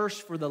soul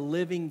thirsts for the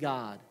living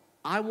God.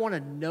 I want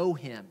to know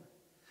him.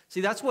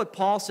 See, that's what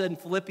Paul said in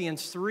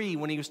Philippians 3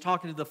 when he was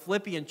talking to the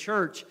Philippian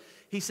church.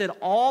 He said,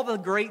 all the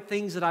great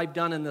things that I've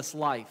done in this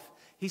life,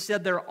 he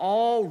said they're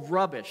all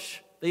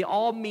rubbish. They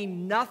all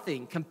mean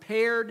nothing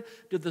compared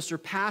to the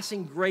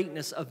surpassing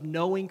greatness of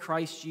knowing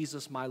Christ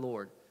Jesus my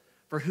Lord,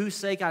 for whose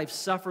sake I've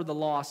suffered the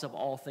loss of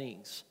all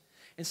things.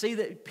 And see,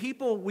 that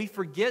we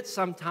forget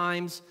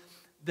sometimes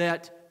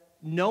that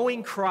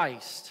knowing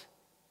Christ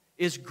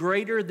is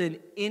greater than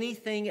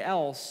anything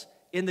else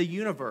in the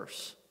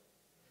universe.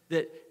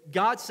 That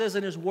God says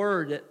in his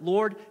word that,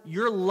 Lord,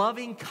 your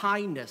loving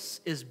kindness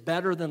is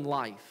better than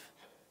life.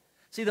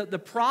 See, the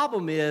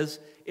problem is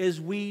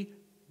we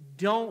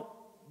don't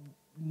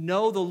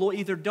know the Lord,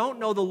 either don't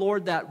know the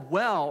Lord that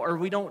well or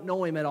we don't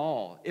know him at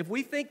all. If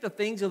we think the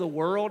things of the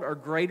world are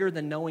greater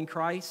than knowing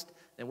Christ,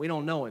 then we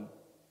don't know him,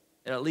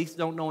 and at least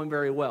don't know him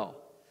very well.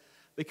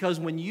 Because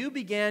when you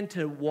begin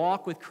to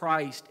walk with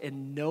Christ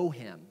and know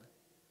him,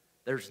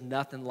 there's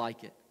nothing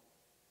like it.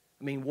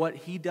 I mean, what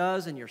he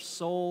does in your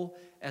soul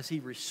as he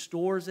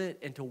restores it,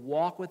 and to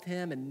walk with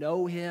him and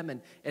know him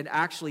and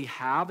actually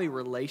have a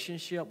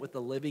relationship with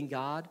the living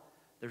God,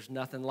 there's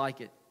nothing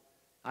like it.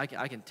 I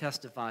can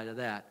testify to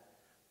that,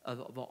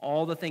 of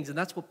all the things. And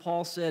that's what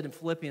Paul said in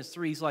Philippians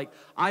 3. He's like,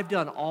 I've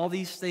done all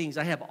these things.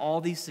 I have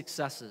all these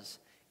successes,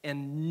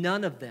 and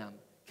none of them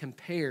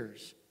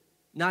compares,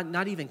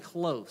 not even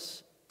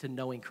close to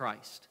knowing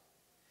Christ.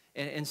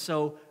 And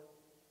so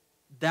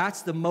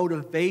that's the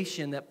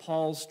motivation that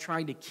Paul's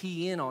trying to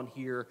key in on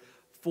here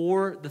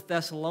for the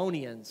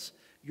Thessalonians.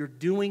 You're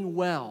doing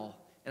well,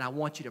 and I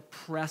want you to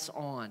press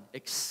on,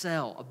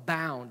 excel,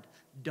 abound,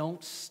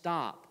 don't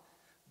stop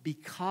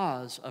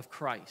because of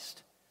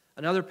Christ.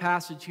 Another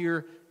passage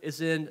here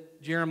is in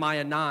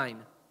Jeremiah 9.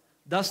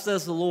 Thus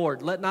says the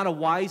Lord, let not a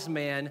wise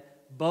man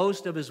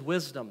boast of his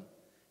wisdom,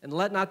 and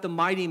let not the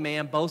mighty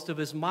man boast of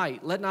his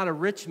might. Let not a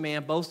rich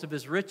man boast of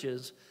his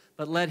riches,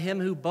 but let him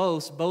who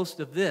boasts boast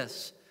of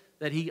this,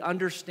 that he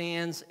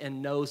understands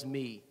and knows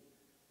me,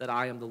 that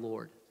I am the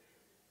Lord.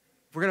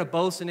 If we're going to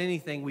boast in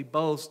anything, we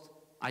boast,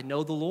 I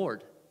know the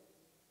Lord.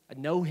 I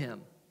know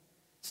him.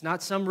 It's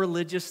not some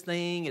religious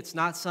thing. It's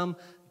not some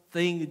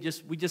thing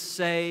that we just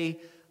say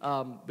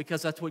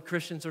because that's what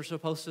Christians are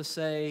supposed to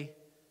say.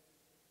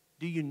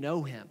 Do you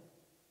know him?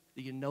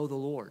 Do you know the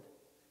Lord?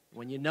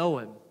 When you know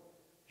him,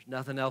 there's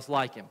nothing else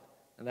like him,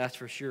 and that's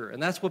for sure.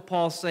 And that's what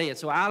Paul's saying.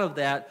 So out of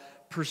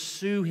that,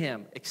 pursue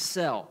him,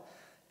 excel.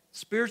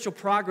 Spiritual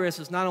progress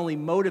is not only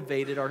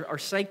motivated, our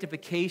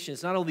sanctification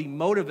is not only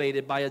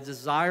motivated by a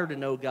desire to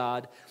know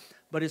God,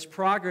 but its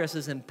progress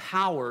is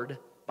empowered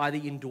by the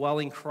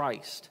indwelling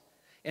Christ.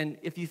 And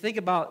if you think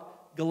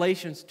about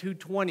Galatians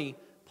 2:20,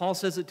 Paul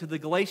says it to the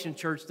Galatian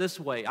church this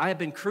way: I have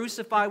been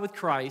crucified with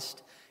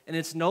Christ, and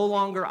it's no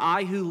longer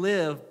I who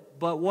live,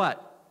 but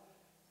what?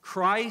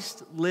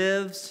 Christ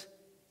lives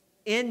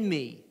in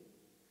me.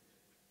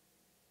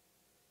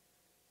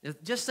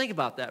 Just think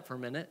about that for a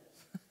minute.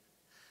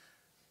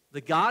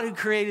 The God who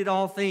created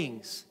all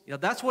things,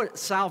 that's what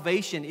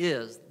salvation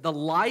is, the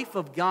life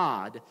of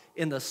God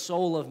in the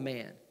soul of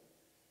man.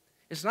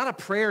 It's not a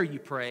prayer you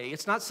pray.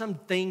 It's not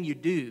something you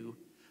do.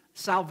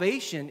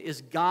 Salvation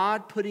is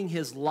God putting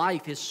his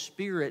life, his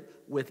spirit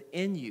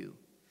within you.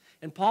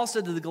 And Paul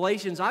said to the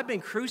Galatians, I've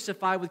been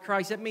crucified with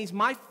Christ. That means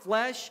my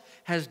flesh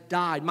has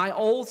died. My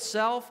old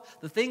self,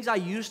 the things I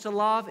used to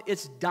love,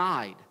 it's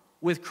died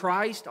with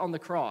Christ on the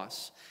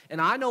cross. And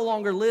I no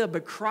longer live,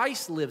 but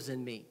Christ lives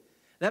in me.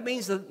 That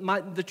means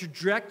that the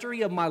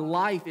trajectory of my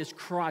life is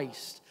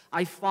Christ.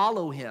 I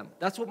follow him.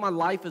 That's what my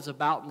life is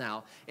about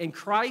now. And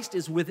Christ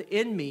is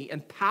within me,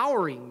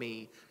 empowering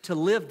me to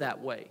live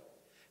that way.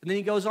 And then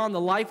he goes on, the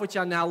life which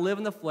I now live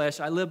in the flesh,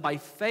 I live by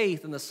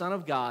faith in the Son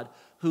of God,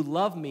 who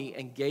loved me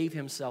and gave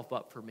himself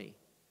up for me.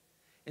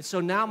 And so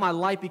now my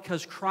life,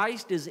 because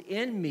Christ is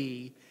in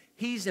me,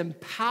 he's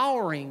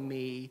empowering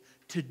me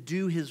to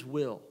do his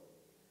will.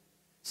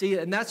 See,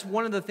 and that's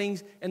one of the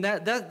things, and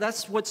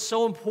that's what's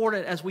so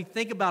important as we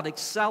think about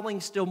excelling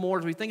still more,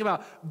 as we think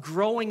about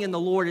growing in the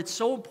Lord. It's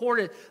so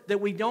important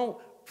that we don't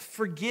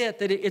forget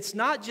that it's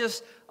not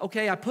just,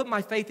 okay, I put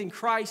my faith in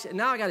Christ, and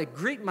now I got to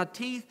grit my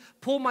teeth,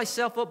 pull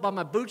myself up by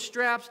my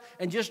bootstraps,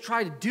 and just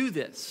try to do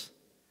this.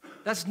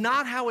 That's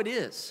not how it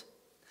is.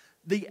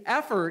 The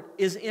effort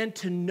is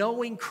into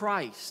knowing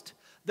Christ.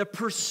 The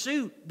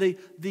pursuit, the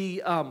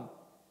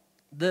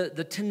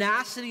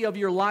tenacity of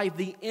your life,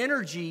 the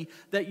energy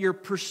that you're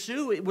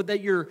pursuing, that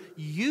you're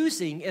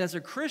using as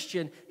a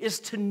Christian is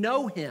to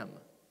know him.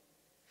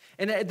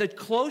 And the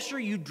closer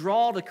you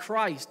draw to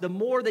Christ, the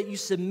more that you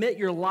submit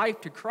your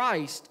life to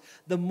Christ,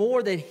 the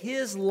more that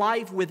his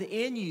life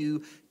within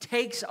you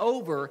takes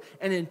over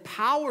and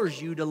empowers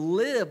you to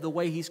live the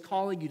way he's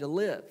calling you to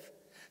live.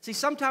 See,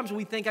 sometimes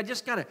we think I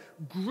just got to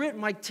grit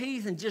my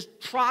teeth and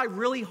just try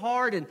really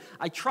hard, and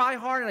I try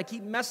hard and I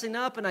keep messing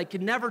up and I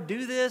can never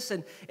do this,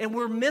 and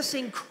we're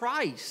missing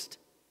Christ.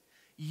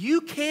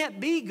 You can't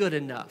be good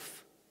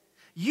enough.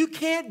 You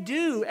can't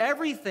do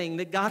everything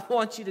that God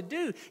wants you to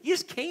do. You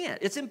just can't.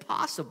 It's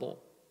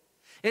impossible.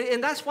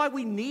 And that's why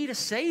we need a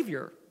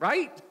Savior,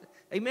 right?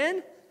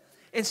 Amen?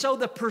 And so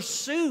the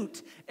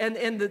pursuit and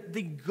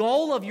the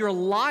goal of your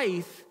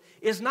life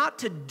is not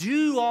to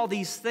do all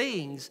these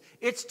things.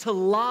 It's to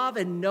love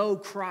and know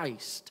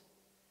Christ.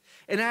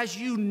 And as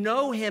you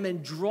know him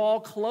and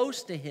draw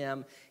close to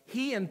him,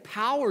 he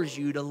empowers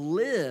you to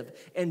live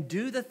and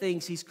do the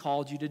things he's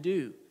called you to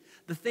do.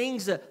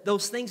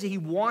 Those things that he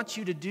wants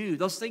you to do,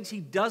 those things he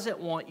doesn't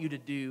want you to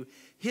do,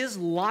 his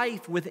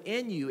life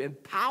within you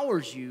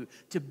empowers you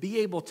to be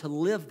able to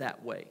live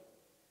that way.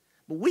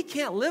 But we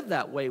can't live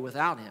that way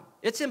without him.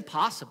 It's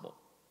impossible.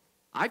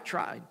 I've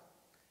tried.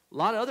 A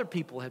lot of other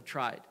people have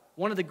tried.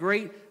 One of the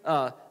great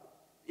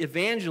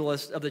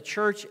evangelists of the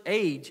church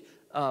age,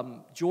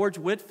 George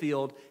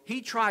Whitefield,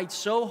 he tried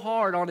so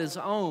hard on his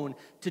own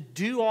to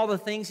do all the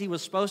things he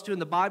was supposed to in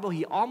the Bible,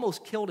 he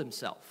almost killed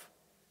himself.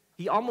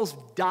 He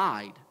almost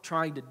died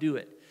trying to do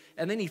it.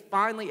 And then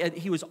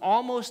he was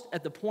almost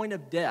at the point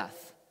of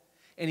death,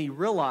 and he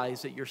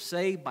realized that you're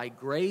saved by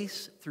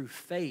grace through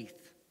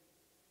faith,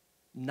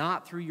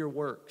 not through your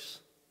works,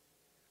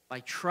 by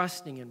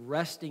trusting and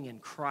resting in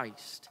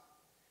Christ.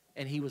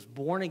 And he was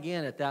born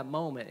again at that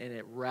moment, and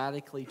it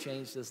radically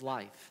changed his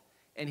life.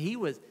 And he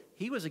was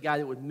a guy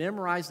that would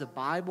memorize the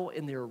Bible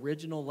in their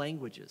original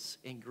languages,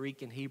 in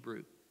Greek and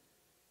Hebrew.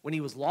 When he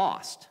was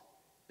lost,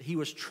 he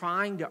was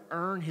trying to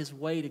earn his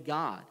way to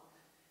God.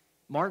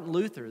 Martin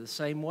Luther, the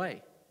same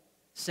way.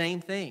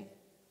 Same thing.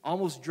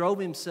 Almost drove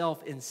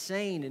himself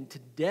insane and to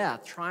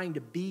death trying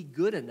to be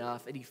good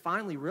enough, and he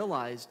finally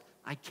realized,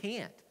 I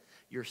can't.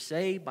 You're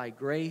saved by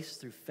grace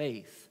through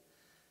faith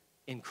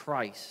in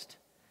Christ.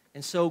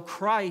 And so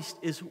Christ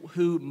is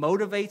who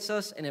motivates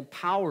us and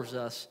empowers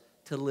us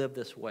to live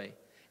this way.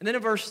 And then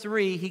in verse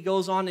 3, he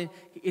goes on, and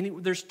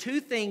there's two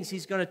things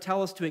he's going to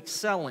tell us to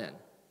excel in.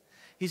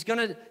 He's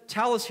going to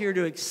tell us here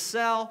to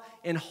excel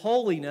in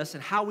holiness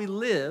and how we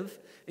live.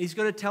 And he's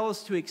going to tell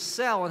us to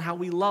excel in how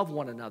we love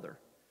one another.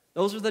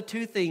 Those are the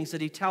two things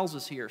that he tells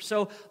us here.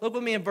 So look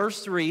with me in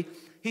verse 3.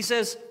 He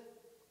says,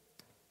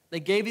 they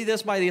gave you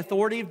this by the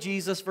authority of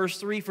Jesus. Verse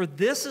 3, for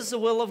this is the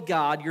will of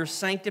God, your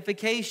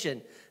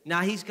sanctification.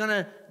 Now he's going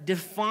to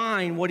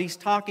define what he's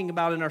talking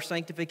about in our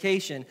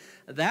sanctification.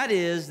 That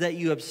is that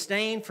you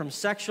abstain from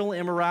sexual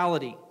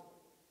immorality.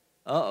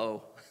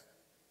 Uh-oh.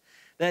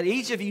 that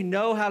each of you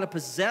know how to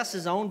possess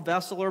his own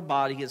vessel or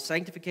body, his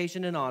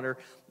sanctification and honor,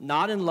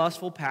 not in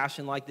lustful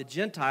passion like the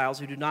Gentiles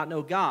who do not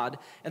know God,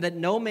 and that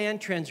no man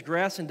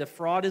transgress and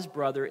defraud his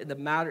brother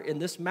in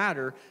this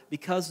matter,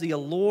 because the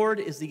Lord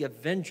is the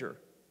avenger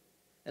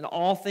in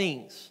all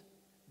things,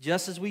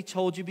 just as we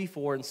told you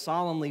before and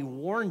solemnly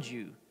warned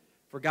you.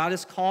 For God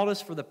has called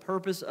us for the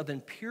purpose of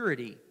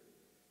impurity,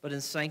 but in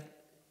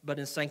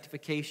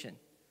sanctification.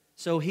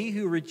 So he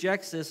who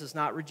rejects this is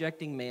not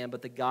rejecting man,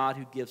 but the God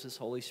who gives his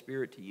Holy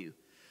Spirit to you.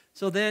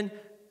 So then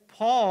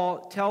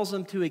Paul tells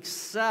them to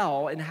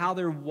excel in how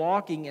they're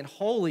walking in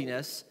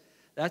holiness.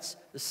 That's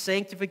the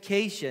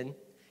sanctification.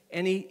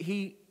 And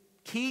he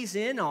keys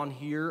in on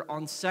here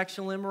on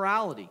sexual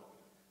immorality.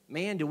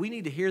 Man, do we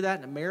need to hear that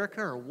in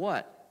America or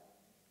what?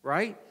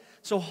 Right?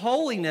 So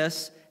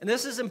holiness, and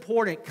this is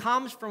important,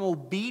 comes from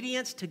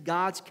obedience to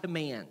God's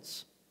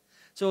commands.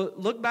 So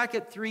look back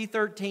at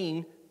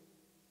 3:13.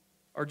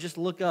 Or just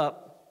look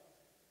up.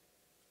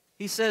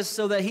 He says,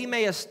 so that he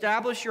may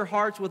establish your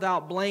hearts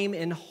without blame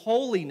in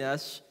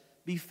holiness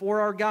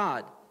before our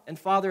God and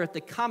Father at the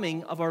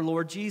coming of our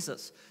Lord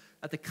Jesus.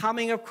 At the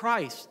coming of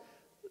Christ,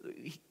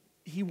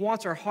 he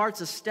wants our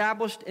hearts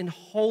established in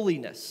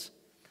holiness.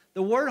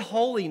 The word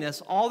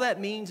holiness, all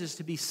that means is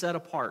to be set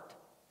apart.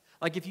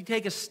 Like if you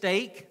take a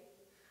steak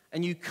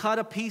and you cut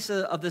a piece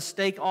of the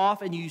steak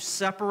off and you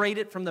separate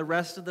it from the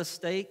rest of the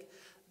steak,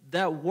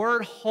 that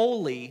word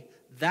holy,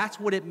 that's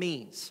what it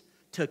means,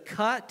 to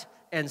cut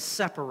and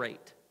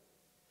separate.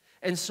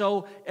 And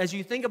so as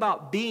you think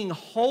about being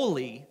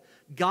holy,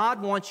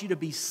 God wants you to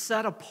be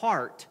set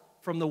apart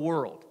from the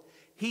world.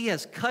 He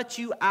has cut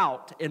you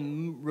out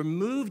and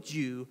removed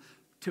you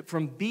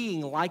from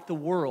being like the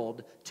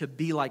world to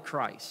be like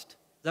Christ.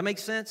 Does that make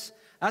sense?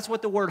 That's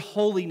what the word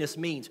holiness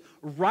means.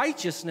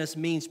 Righteousness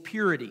means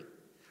purity.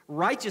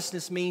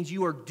 Righteousness means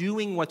you are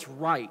doing what's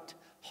right.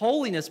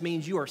 Holiness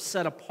means you are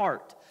set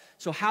apart.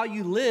 So how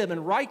you live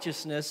in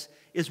righteousness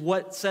is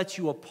what sets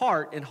you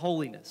apart in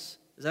holiness.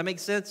 Does that make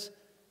sense?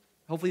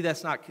 Hopefully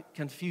that's not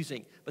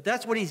confusing. But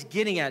that's what he's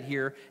getting at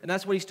here, and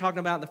that's what he's talking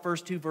about in the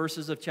first 2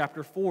 verses of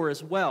chapter 4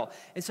 as well.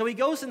 And so he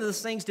goes into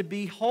this things to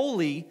be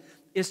holy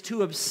is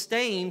to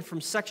abstain from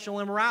sexual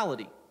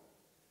immorality.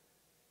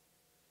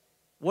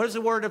 What does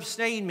the word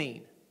abstain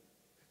mean?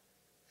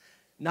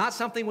 Not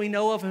something we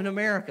know of in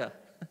America.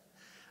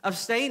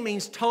 Abstain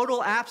means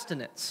total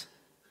abstinence.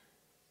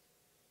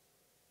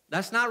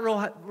 That's not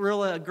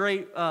real a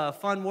great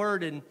fun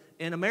word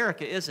in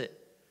America, is it?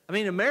 I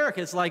mean, in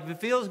America, it's like, if it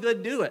feels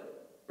good, do it,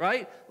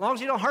 right? As long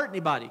as you don't hurt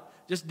anybody,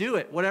 just do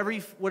it,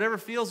 whatever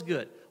feels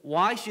good.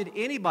 Why should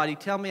anybody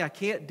tell me I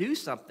can't do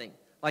something?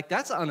 Like,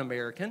 that's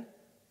un-American,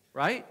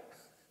 right?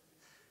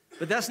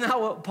 But that's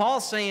not what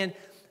Paul's saying.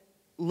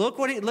 Look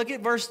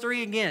at verse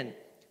 3 again.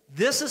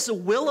 This is the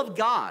will of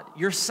God,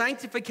 your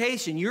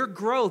sanctification, your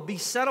growth, be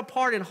set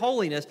apart in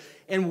holiness.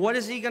 And what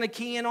is he going to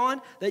key in on?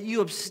 That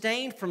you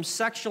abstain from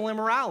sexual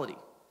immorality.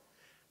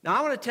 Now,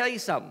 I want to tell you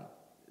something.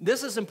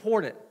 This is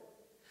important.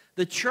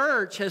 The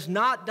church has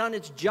not done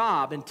its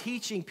job in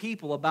teaching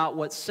people about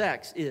what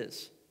sex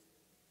is.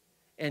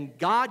 And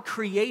God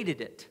created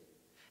it.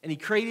 And he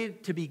created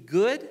it to be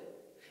good,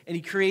 and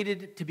he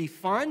created it to be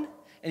fun,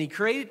 and he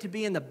created it to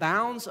be in the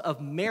bounds of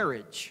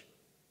marriage.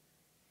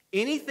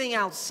 Anything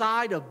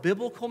outside of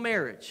biblical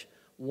marriage,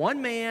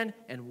 one man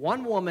and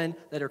one woman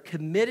that are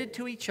committed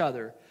to each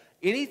other,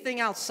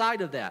 anything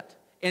outside of that,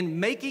 and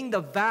making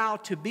the vow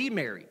to be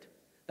married,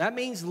 that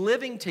means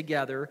living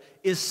together,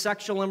 is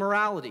sexual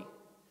immorality.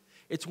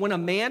 It's when a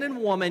man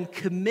and woman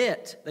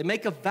commit, they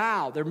make a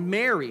vow, they're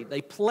married,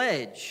 they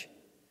pledge.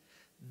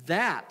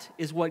 That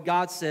is what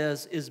God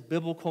says is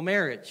biblical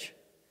marriage.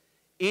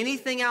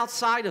 Anything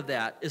outside of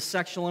that is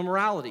sexual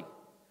immorality.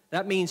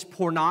 That means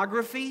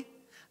pornography.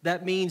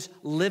 That means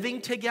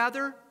living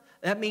together.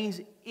 That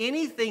means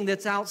anything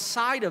that's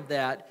outside of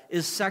that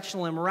is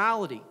sexual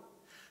immorality.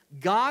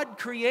 God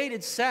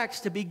created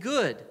sex to be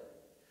good,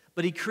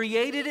 but he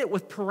created it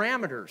with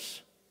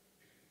parameters.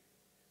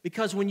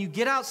 Because when you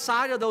get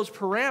outside of those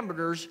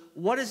parameters,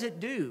 what does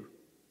it do?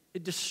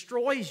 It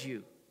destroys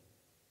you.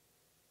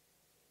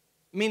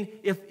 I mean,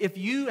 if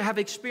you have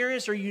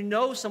experienced or you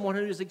know someone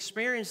who has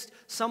experienced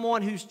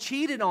someone who's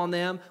cheated on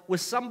them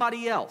with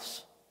somebody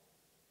else,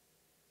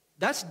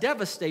 that's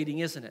devastating,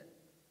 isn't it?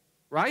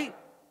 Right?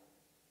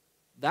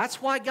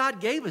 That's why God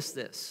gave us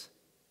this.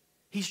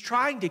 He's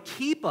trying to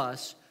keep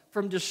us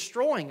from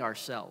destroying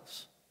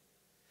ourselves.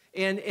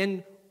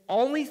 And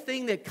only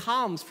thing that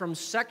comes from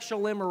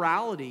sexual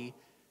immorality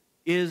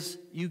is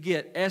you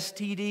get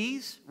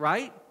STDs,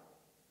 right?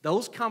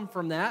 Those come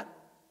from that.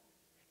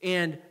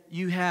 And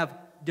you have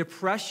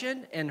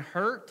depression and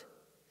hurt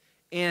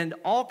and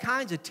all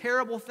kinds of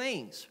terrible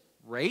things.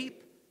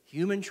 Rape,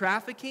 human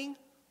trafficking,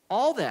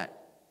 all that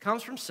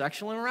comes from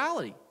sexual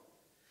immorality.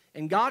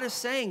 And God is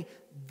saying,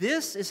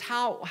 this is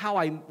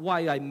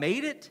why I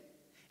made it,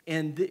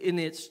 and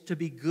it's to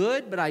be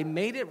good, but I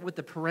made it with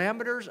the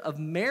parameters of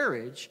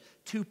marriage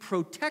to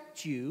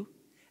protect you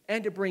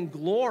and to bring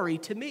glory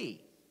to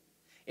me.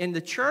 And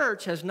the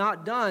church has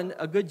not done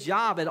a good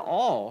job at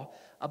all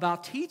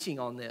about teaching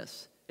on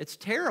this. It's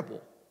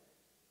terrible.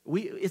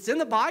 It's in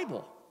the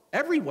Bible,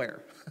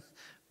 everywhere.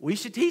 We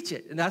should teach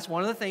it. And that's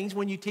one of the things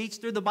when you teach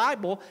through the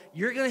Bible,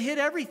 you're going to hit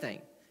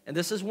everything. And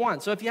this is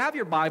one. So if you have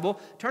your Bible,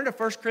 turn to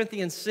 1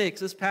 Corinthians 6.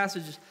 This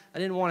passage, I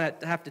didn't want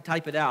to have to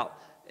type it out.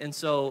 And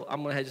so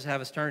I'm going to just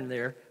have us turn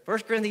there. 1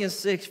 Corinthians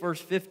 6, verse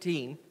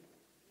 15.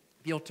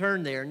 If you'll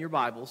turn there in your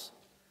Bibles.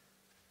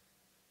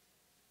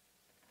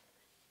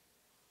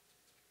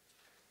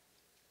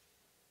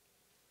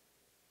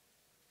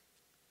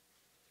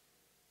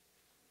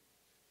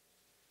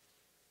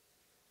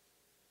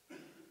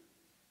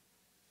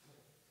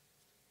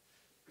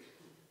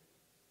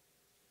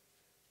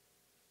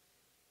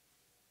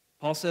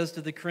 Paul says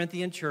to the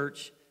Corinthian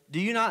church, "Do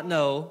you not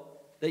know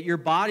that your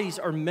bodies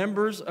are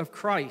members of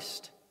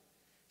Christ?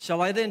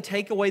 Shall I then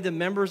take away the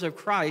members of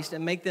Christ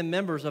and make them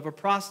members of a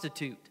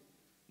prostitute?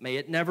 May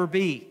it never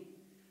be.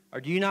 Or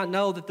do you not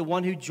know that the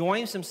one who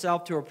joins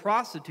himself to a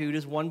prostitute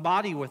is one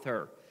body with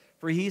her?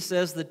 For he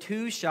says the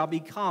two shall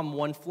become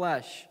one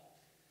flesh.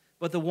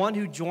 But the one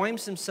who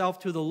joins himself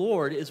to the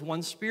Lord is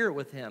one spirit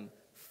with him.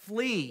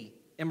 Flee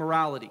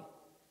immorality."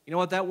 You know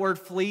what that word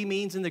flee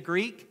means in the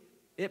Greek?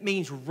 It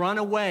means run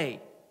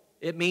away.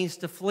 It means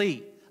to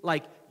flee.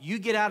 Like you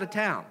get out of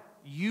town.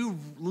 You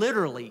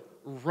literally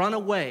run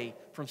away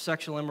from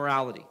sexual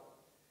immorality.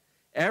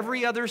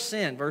 Every other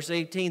sin, verse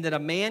 18, that a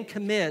man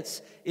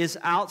commits is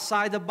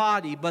outside the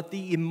body, but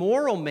the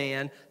immoral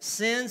man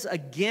sins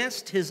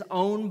against his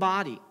own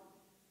body.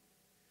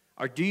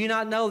 Or do you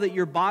not know that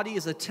your body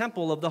is a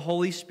temple of the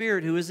Holy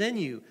Spirit who is in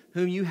you,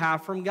 whom you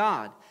have from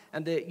God,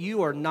 and that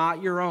you are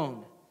not your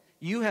own?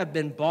 You have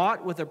been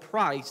bought with a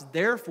price,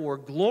 therefore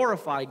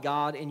glorify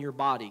God in your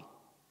body.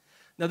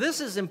 Now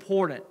this is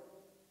important.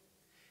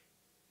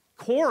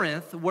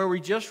 Corinth, where we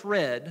just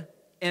read,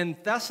 and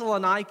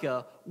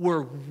Thessalonica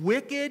were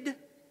wicked,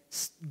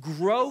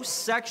 gross,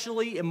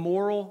 sexually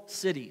immoral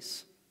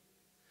cities.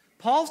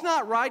 Paul's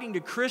not writing to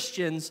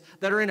Christians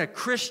that are in a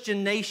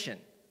Christian nation.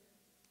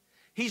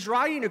 He's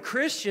writing to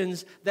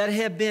Christians that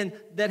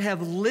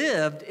have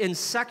lived in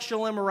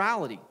sexual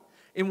immorality.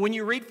 And when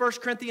you read 1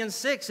 Corinthians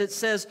 6, it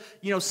says,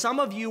 some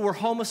of you were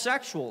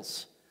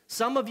homosexuals.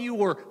 Some of you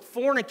were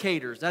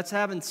fornicators. That's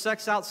having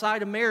sex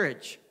outside of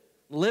marriage,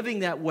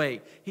 living that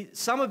way.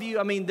 Some of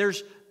you,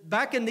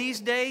 back in these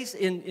days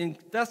in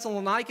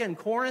Thessalonica and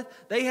Corinth,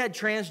 they had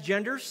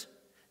transgenders.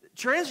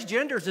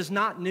 Transgenders is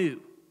not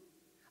new.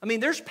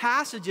 There's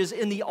passages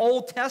in the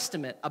Old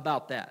Testament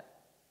about that.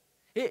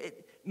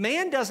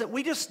 Man doesn't,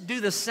 we just do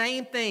the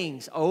same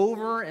things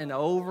over and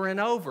over and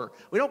over.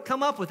 We don't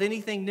come up with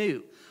anything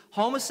new.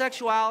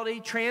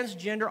 Homosexuality,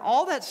 transgender,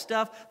 all that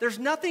stuff, there's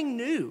nothing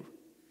new.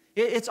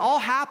 It's all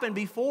happened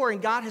before,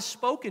 and God has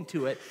spoken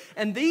to it.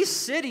 And these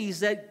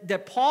cities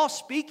that Paul's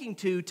speaking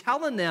to,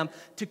 telling them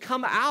to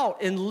come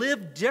out and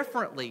live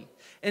differently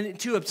and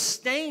to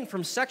abstain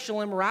from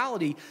sexual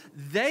immorality,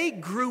 they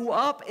grew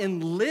up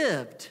and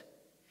lived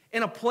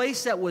in a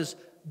place that was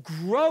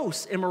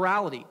gross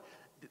immorality.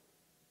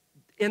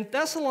 In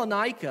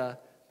Thessalonica,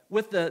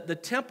 with the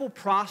temple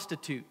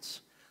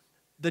prostitutes,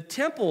 the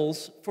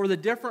temples for the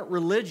different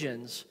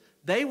religions,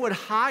 they would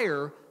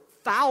hire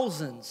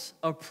thousands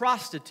of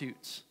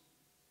prostitutes.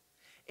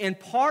 And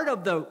part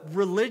of the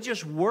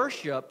religious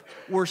worship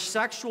were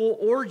sexual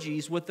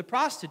orgies with the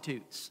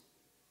prostitutes.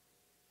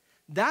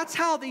 That's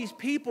how these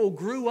people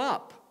grew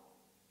up.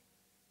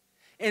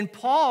 And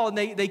Paul,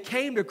 they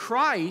came to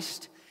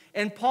Christ,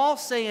 and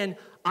Paul's saying,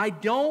 I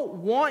don't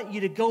want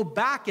you to go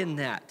back in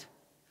that.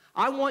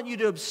 I want you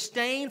to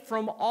abstain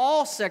from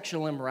all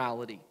sexual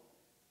immorality.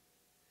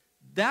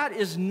 That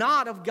is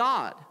not of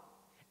God.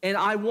 And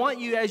I want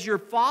you, as you're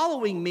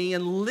following me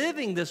and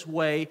living this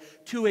way,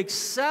 to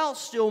excel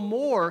still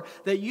more,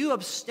 that you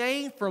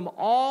abstain from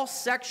all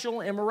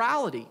sexual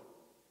immorality.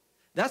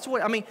 That's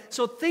what,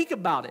 so think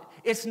about it.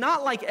 It's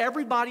not like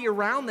everybody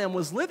around them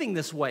was living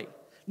this way.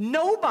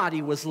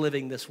 Nobody was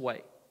living this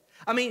way.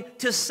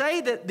 To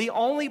say that the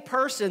only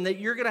person that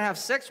you're going to have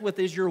sex with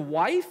is your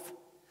wife,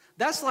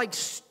 that's like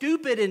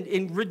stupid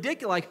and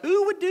ridiculous. Like,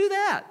 who would do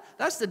that?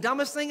 That's the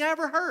dumbest thing I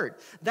ever heard.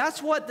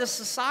 That's what this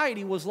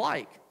society was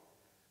like.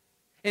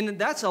 And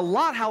that's a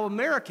lot how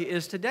America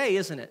is today,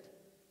 isn't it?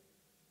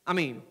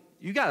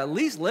 You got to at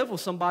least live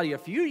with somebody a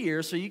few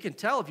years so you can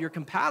tell if you're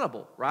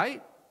compatible,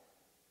 right?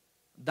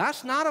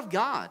 That's not of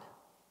God.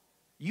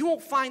 You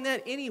won't find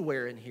that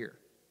anywhere in here.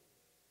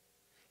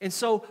 And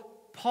so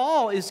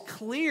Paul is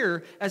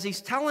clear as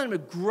he's telling them to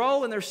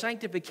grow in their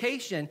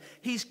sanctification.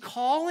 He's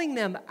calling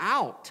them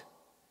out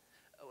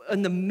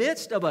in the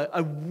midst of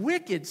a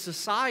wicked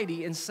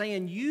society and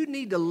saying, you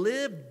need to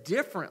live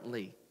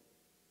differently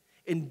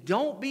and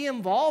don't be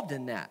involved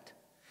in that.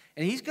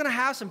 And he's going to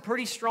have some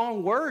pretty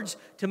strong words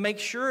to make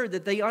sure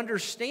that they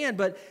understand.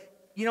 But,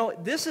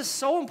 this is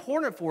so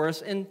important for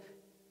us. And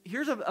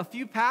here's a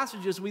few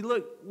passages.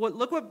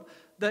 Look what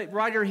the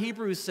writer of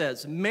Hebrews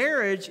says.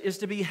 Marriage is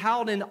to be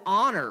held in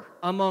honor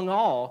among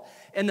all,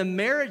 and the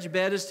marriage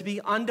bed is to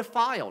be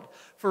undefiled.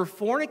 For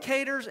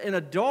fornicators and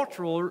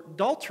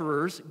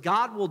adulterers,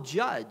 God will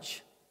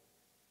judge.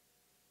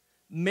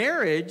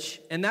 Marriage,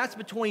 and that's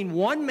between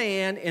one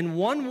man and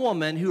one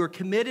woman who are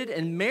committed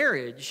in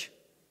marriage,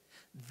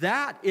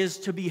 that is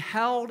to be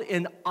held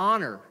in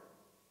honor.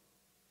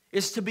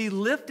 It's to be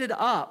lifted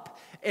up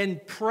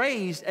and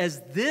praised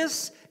as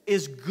this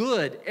is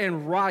good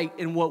and right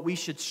and what we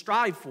should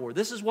strive for.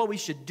 This is what we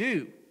should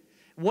do.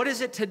 What is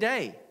it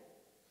today?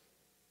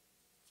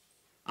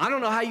 I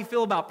don't know how you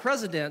feel about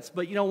presidents,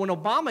 but when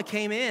Obama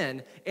came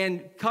in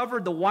and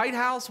covered the White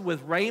House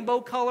with rainbow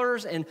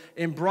colors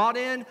and brought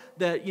in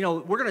that,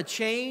 we're going to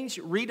change,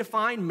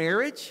 redefine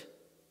marriage.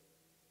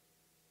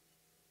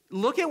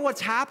 Look at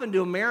what's happened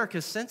to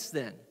America since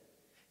then.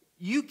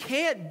 You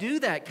can't do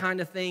that kind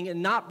of thing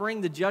and not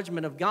bring the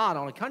judgment of God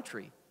on a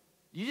country.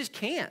 You just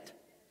can't.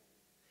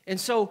 And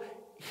so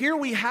here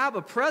we have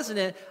a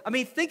president. I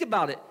mean, think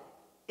about it.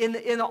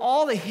 In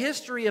all the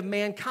history of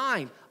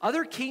mankind,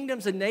 other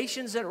kingdoms and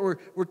nations that were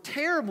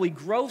terribly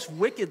gross,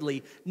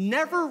 wickedly,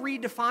 never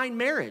redefined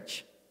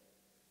marriage.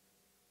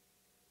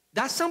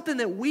 That's something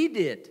that we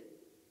did.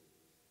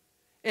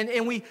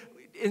 And we,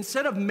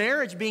 instead of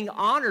marriage being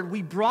honored,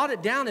 we brought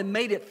it down and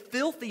made it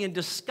filthy and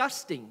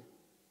disgusting.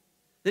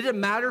 It didn't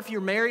matter if you're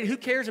married. Who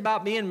cares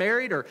about being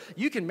married? Or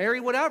you can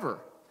marry whatever.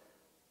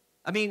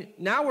 I mean,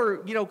 now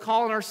we're,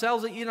 calling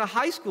ourselves,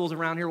 high schools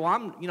around here.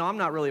 Well, I'm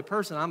not really a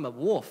person. I'm a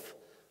wolf.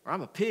 Or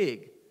I'm a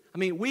pig. I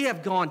mean, we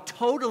have gone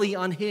totally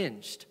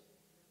unhinged.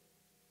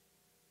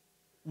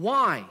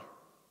 Why?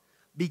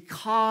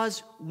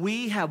 Because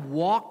we have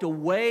walked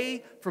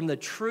away from the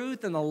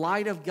truth and the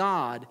light of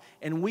God,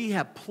 and we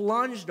have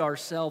plunged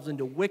ourselves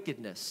into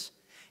wickedness.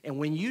 And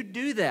when you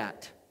do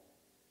that,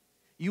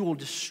 you will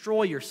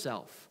destroy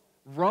yourself.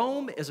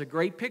 Rome is a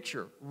great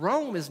picture.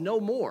 Rome is no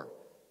more.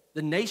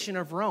 The nation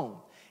of Rome.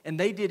 And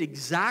they did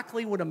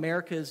exactly what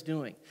America is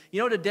doing.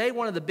 Today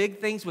one of the big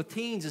things with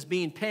teens is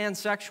being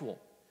pansexual.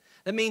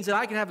 That means that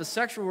I can have a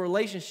sexual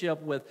relationship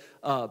with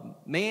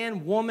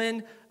man,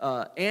 woman,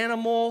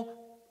 animal,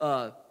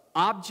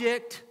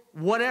 object,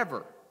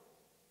 whatever.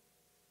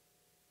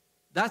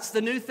 That's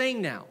the new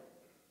thing now.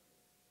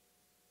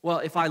 Well,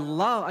 if I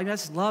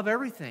just love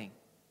everything.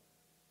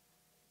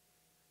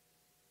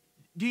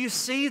 Do you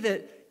see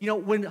that,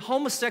 when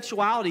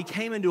homosexuality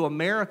came into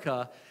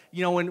America,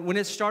 when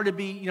it started to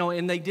be,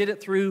 and they did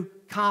it through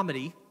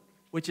comedy,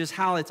 which is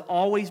how it's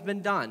always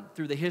been done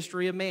through the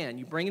history of man.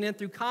 You bring it in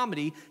through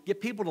comedy,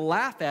 get people to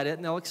laugh at it,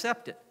 and they'll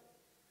accept it.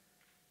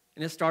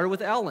 And it started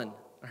with Ellen,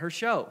 her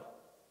show.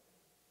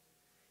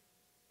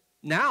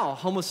 Now,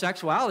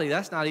 homosexuality,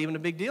 that's not even a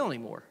big deal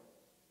anymore.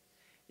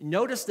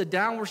 Notice the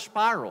downward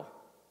spiral.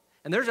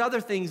 And there's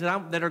other things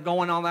that are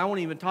going on that I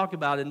won't even talk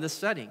about in this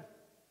setting.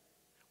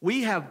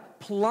 We have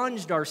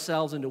plunged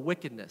ourselves into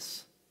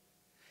wickedness.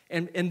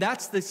 And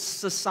that's the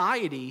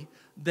society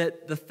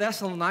that the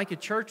Thessalonica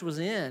church was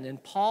in.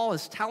 And Paul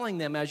is telling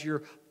them, as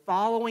you're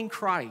following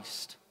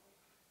Christ,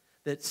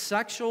 that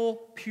sexual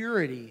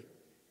purity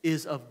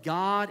is of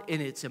God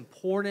and it's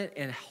important,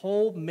 and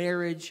hold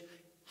marriage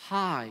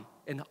high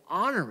and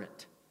honor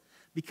it.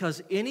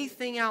 Because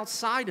anything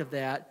outside of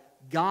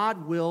that,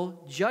 God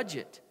will judge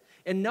it.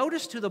 And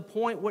notice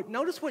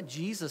notice what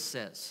Jesus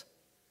says.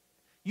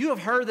 You have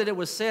heard that it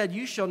was said,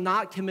 you shall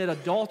not commit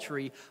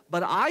adultery.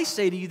 But I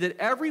say to you that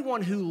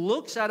everyone who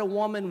looks at a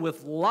woman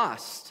with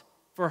lust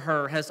for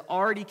her has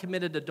already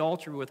committed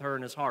adultery with her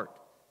in his heart.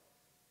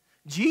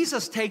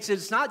 Jesus takes it,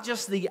 it's not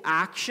just the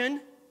action.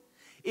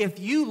 If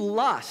you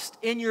lust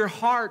in your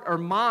heart or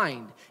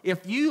mind,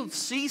 if you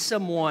see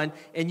someone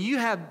and you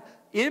have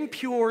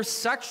impure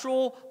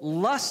sexual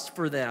lust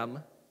for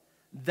them,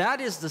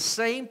 that is the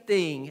same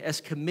thing as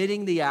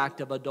committing the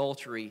act of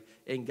adultery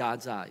in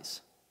God's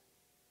eyes.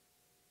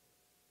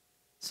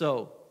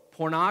 So,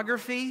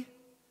 pornography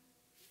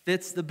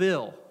fits the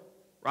bill,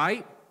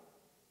 right?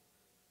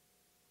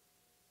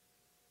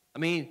 I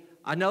mean,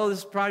 I know this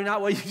is probably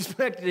not what you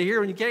expected to hear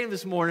when you came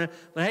this morning,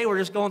 but hey, we're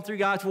just going through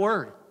God's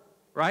Word,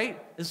 right?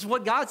 This is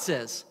what God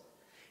says.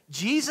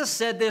 Jesus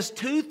said this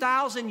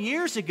 2,000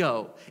 years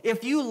ago.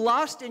 If you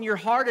lust in your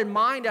heart and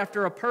mind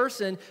after a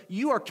person,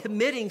 you are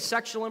committing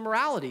sexual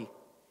immorality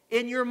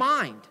in your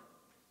mind.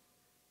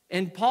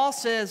 And Paul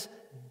says,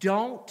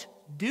 don't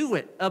do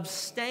it.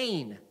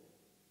 Abstain.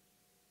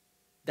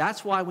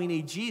 That's why we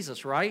need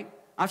Jesus, right?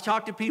 I've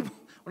talked to people,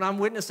 when I'm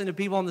witnessing to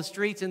people on the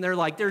streets, and they're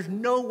like, there's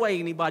no way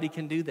anybody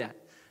can do that.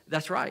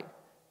 That's right.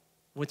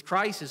 With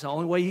Christ, it's the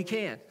only way you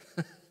can.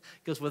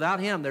 Because without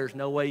him, there's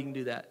no way you can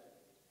do that.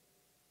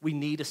 We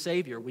need a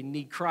Savior. We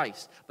need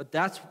Christ. But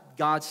that's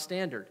God's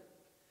standard.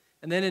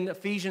 And then in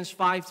Ephesians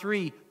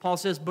 5:3, Paul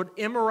says, but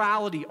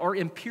immorality or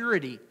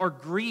impurity or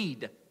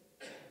greed.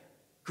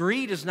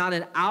 Greed is not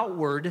an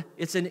outward,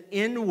 it's an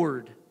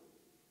inward.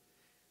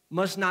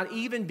 Must not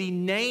even be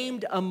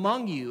named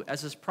among you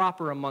as is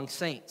proper among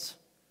saints.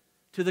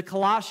 To the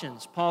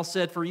Colossians, Paul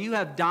said, for you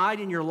have died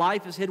and your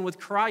life is hidden with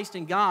Christ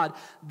in God.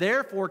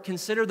 Therefore,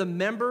 consider the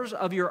members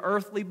of your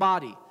earthly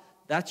body,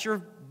 that's your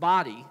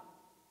body,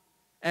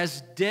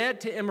 as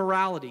dead to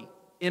immorality,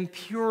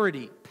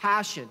 impurity,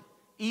 passion,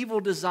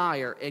 evil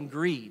desire, and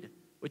greed,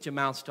 which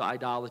amounts to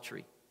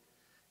idolatry.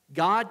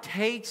 God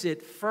takes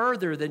it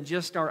further than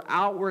just our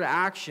outward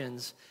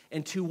actions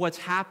into what's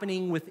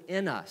happening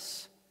within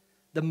us.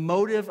 The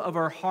motive of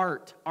our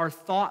heart, our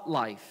thought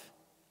life,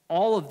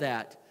 all of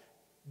that.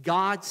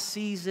 God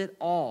sees it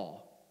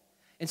all.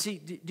 And see,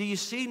 do you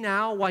see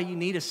now why you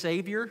need a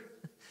Savior?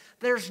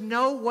 There's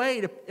no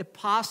way to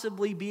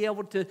possibly be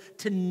able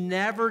to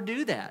never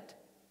do that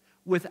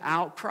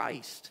without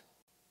Christ.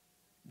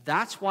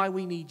 That's why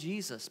we need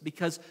Jesus,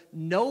 because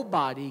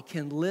nobody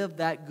can live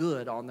that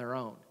good on their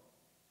own.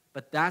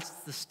 But that's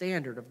the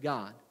standard of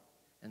God,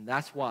 and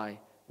that's why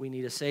we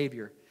need a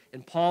Savior.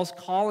 And Paul's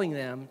calling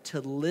them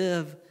to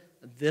live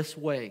this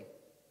way.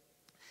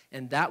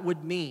 And that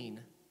would mean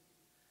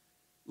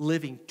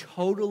living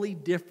totally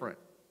different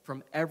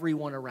from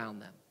everyone around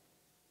them.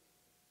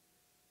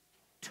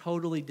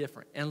 Totally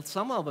different. And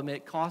some of them,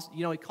 it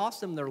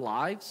cost them their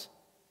lives.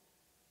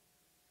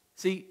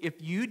 See, if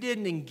you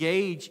didn't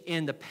engage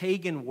in the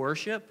pagan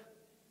worship,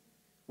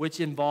 which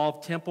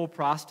involved temple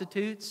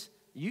prostitutes,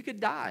 you could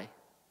die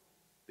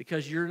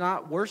because you're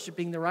not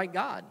worshiping the right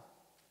God.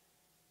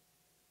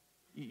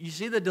 You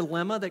see the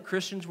dilemma that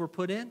Christians were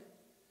put in?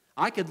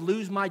 I could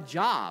lose my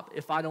job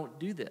if I don't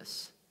do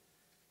this.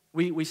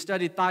 We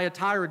studied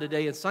Thyatira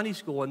today in Sunday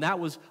school, and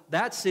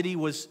that city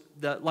was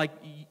like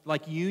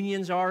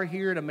unions are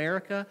here in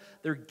America.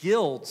 Their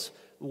guilds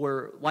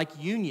were like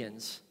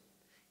unions.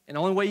 And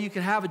the only way you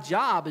could have a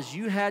job is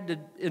you had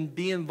to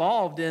be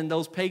involved in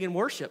those pagan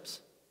worship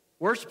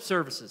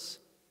services.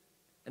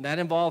 And that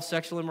involves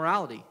sexual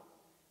immorality.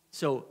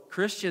 So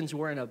Christians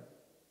were in a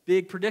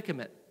big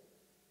predicament.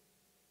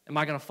 Am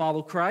I going to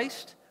follow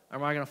Christ, or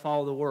am I going to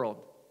follow the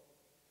world?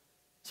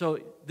 So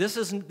this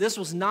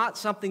was not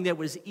something that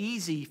was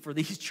easy for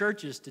these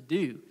churches to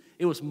do.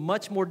 It was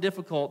much more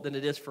difficult than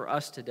it is for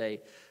us today,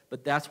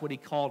 but that's what he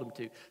called them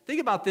to. Think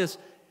about this.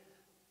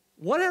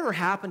 Whatever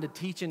happened to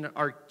teaching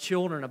our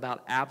children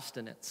about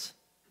abstinence?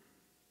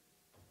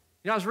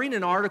 I was reading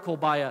an article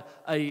by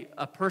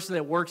a person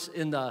that works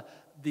in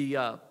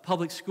the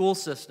public school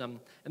system,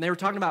 and they were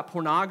talking about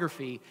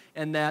pornography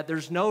and that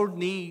there's no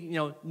need,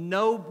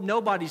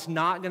 nobody's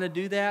not going to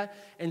do that.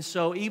 And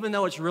so even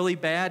though it's really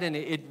bad and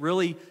it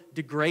really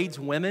degrades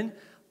women,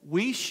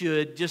 we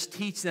should just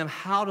teach them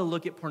how to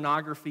look at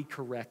pornography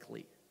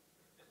correctly.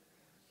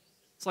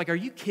 It's like, are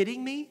you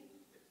kidding me?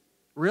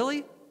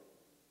 Really?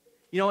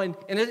 And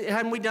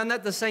hadn't we done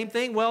that the same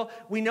thing? Well,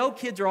 we know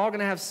kids are all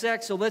going to have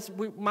sex, so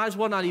we might as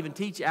well not even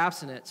teach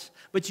abstinence.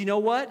 But you know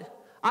what?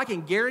 I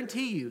can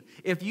guarantee you,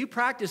 if you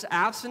practice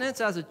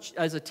abstinence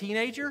as a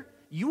teenager,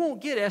 you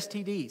won't get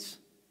STDs.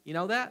 You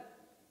know that?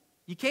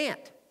 You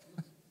can't,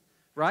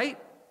 right?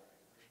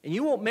 And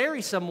you won't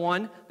marry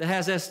someone that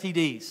has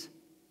STDs.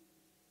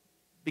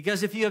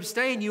 Because if you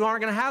abstain, you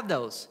aren't going to have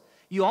those.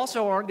 You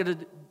also aren't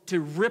going to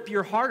rip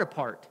your heart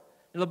apart.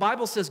 And the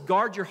Bible says,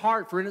 guard your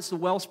heart, for in it's the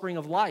wellspring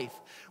of life.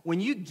 When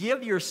you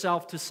give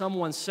yourself to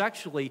someone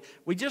sexually,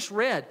 we just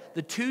read,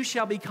 the two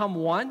shall become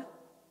one.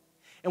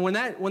 And when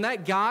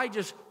that guy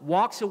just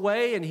walks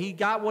away and he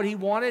got what he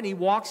wanted and he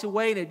walks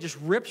away and it just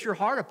rips your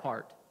heart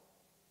apart.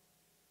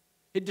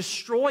 It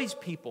destroys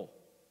people.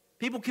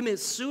 People commit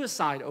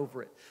suicide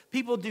over it.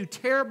 People do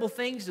terrible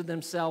things to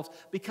themselves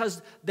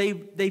because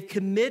they've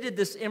committed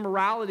this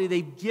immorality.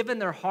 They've given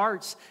their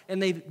hearts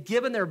and they've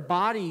given their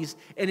bodies,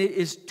 and it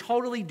has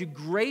totally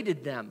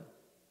degraded them.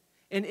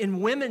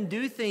 And women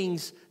do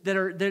things that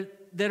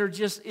are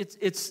just,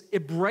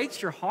 it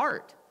breaks your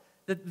heart.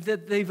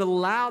 That they've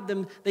allowed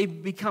them,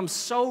 they've become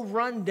so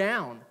run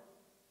down.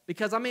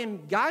 Because,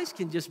 guys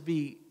can just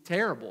be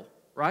terrible,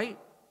 right?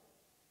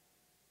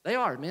 They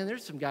are, man.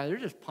 There's some guys, they're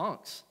just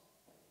punks.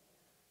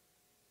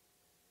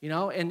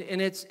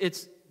 And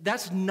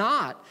that's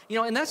not,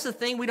 and that's the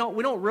thing we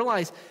don't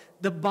realize.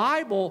 The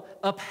Bible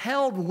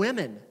upheld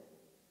women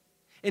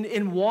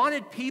and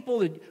wanted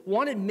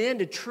men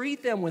to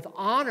treat them with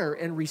honor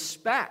and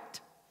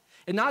respect,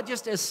 and not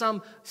just as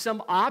some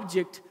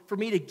object for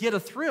me to get a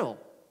thrill,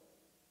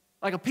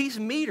 like a piece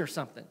of meat or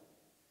something.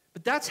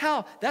 But that's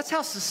how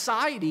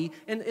society,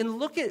 and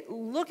look at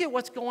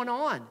what's going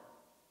on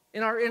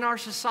in our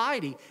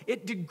society.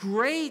 It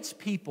degrades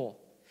people.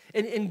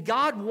 And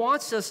God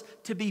wants us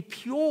to be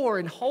pure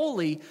and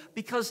holy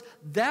because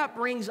that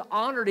brings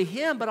honor to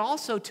Him, but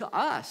also to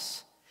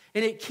us.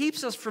 And it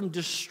keeps us from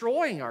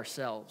destroying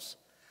ourselves.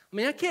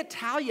 I can't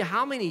tell you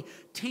how many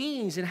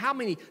teens and how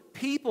many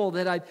people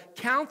that I've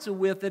counseled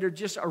with that are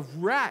just a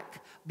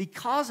wreck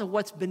because of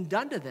what's been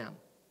done to them.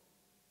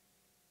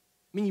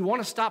 You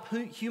want to stop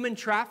human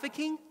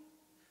trafficking?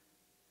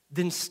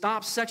 Then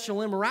stop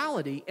sexual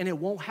immorality, and it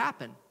won't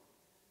happen.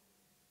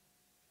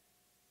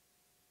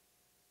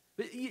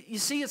 But you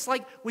see, it's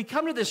like we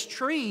come to this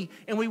tree,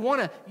 and we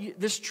want to,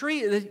 this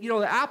tree,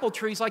 the apple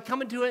tree is like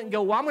coming to it and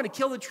go, well, I'm going to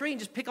kill the tree and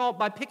just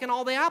picking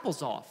all the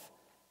apples off.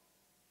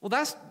 Well,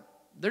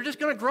 they're just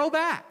going to grow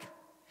back.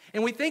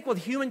 And we think with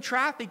human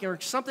trafficking or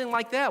something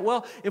like that,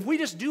 well, if we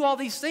just do all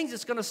these things,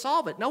 it's going to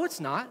solve it. No, it's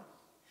not.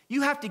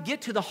 You have to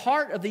get to the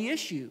heart of the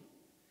issue.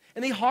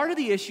 And the heart of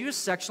the issue is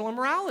sexual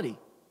immorality.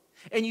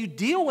 And you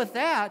deal with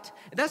that.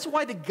 That's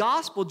why the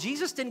gospel,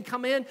 Jesus didn't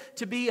come in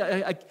to be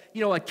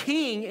a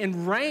king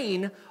and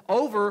reign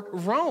over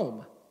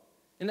Rome.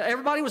 And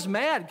everybody was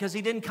mad because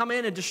he didn't come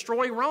in and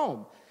destroy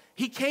Rome.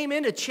 He came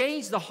in to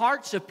change the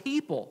hearts of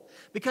people.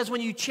 Because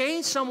when you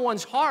change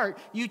someone's heart,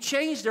 you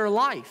change their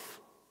life.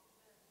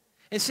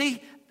 And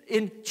see,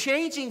 in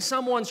changing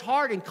someone's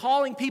heart and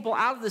calling people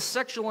out of this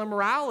sexual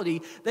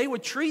immorality, they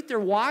would treat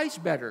their wives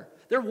better.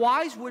 Their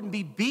wives wouldn't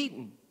be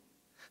beaten.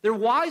 Their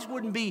wives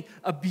wouldn't be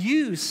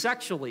abused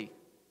sexually,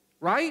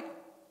 right?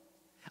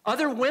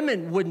 Other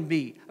women wouldn't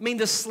be. I mean,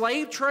 the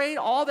slave trade,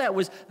 all that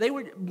was,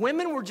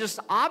 women were just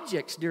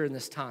objects during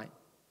this time.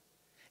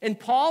 And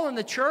Paul and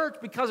the church,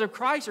 because of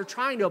Christ, are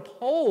trying to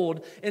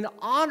uphold and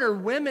honor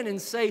women and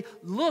say,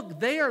 look,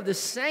 they are the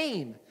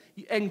same.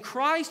 In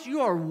Christ,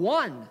 you are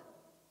one.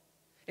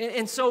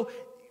 And so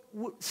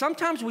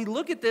sometimes we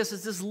look at this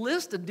as this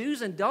list of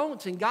do's and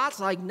don'ts, and God's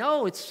like,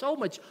 no, it's so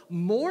much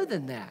more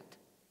than that.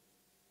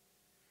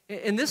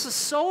 And this is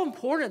so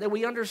important that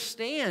we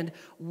understand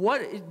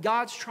what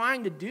God's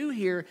trying to do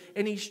here,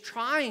 and he's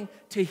trying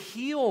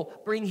to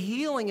bring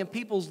healing in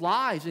people's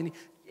lives. And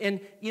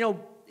you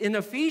know, in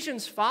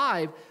Ephesians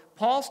 5,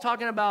 Paul's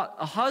talking about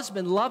a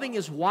husband loving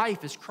his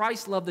wife as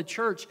Christ loved the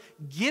church,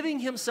 giving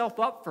himself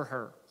up for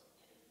her.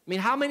 I mean,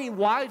 how many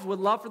wives would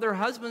love for their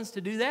husbands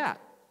to do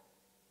that?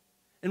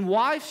 And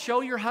wives,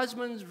 show your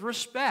husbands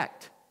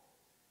respect.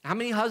 How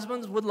many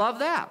husbands would love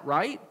that,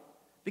 right?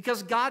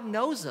 Because God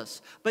knows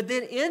us. But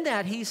then in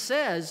that he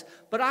says,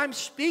 but I'm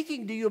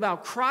speaking to you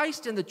about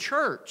Christ and the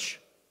church.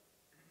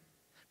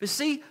 But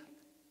see,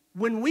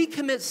 when we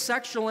commit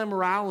sexual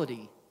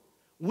immorality,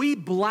 we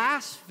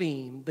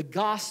blaspheme the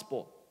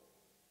gospel.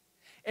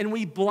 And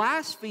we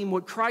blaspheme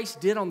what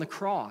Christ did on the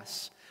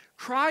cross.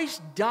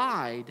 Christ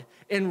died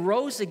and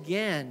rose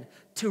again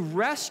to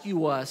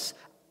rescue us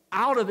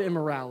out of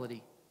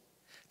immorality,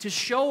 to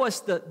show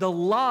us the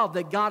love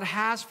that God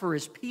has for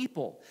his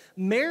people.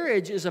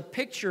 Marriage is a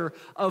picture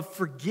of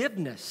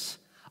forgiveness,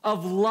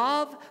 of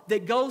love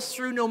that goes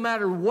through no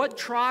matter what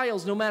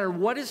trials, no matter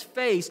what is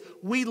faced.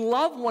 We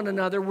love one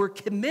another. We're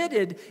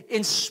committed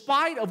in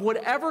spite of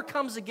whatever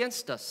comes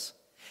against us.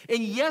 And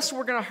yes,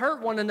 we're going to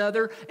hurt one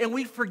another, and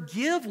we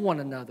forgive one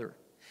another.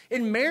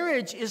 And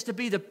marriage is to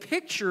be the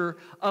picture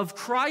of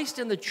Christ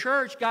and the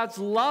church, God's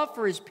love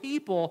for his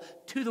people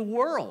to the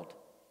world.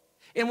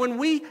 And when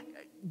we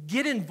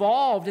get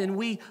involved and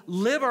we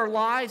live our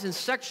lives in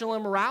sexual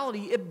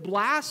immorality, it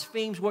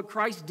blasphemes what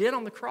Christ did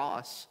on the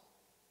cross.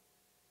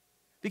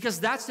 Because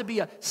that's to be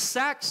a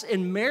sex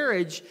in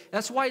marriage.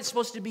 That's why it's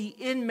supposed to be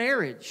in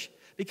marriage.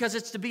 Because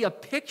it's to be a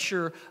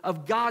picture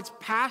of God's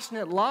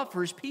passionate love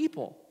for his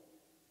people.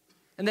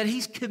 And that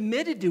he's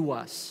committed to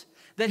us.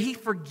 That he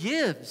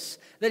forgives.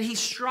 That he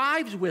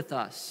strives with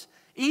us.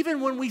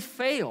 Even when we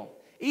fail.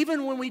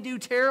 Even when we do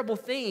terrible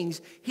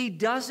things, he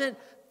doesn't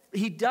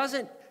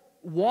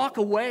walk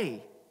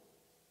away.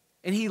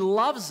 And he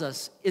loves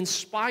us in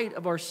spite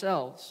of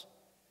ourselves.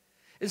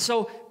 And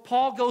so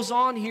Paul goes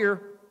on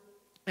here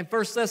in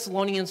 1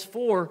 Thessalonians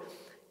 4,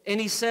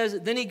 and he says,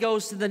 then he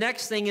goes to the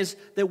next thing is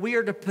that we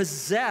are to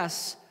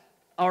possess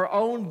our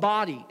own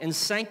body in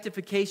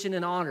sanctification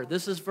and honor.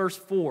 This is verse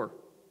 4.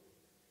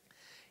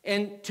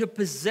 And to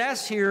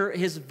possess here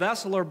his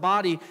vessel or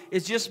body, it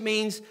just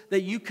means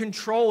that you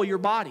control your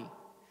body.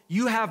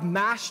 You have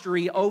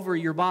mastery over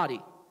your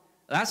body.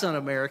 That's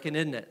un-American,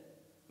 isn't it?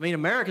 I mean,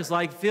 America's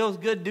like, feels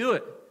good, do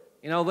it.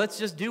 You know, let's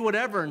just do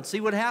whatever and see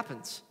what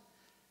happens.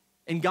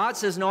 And God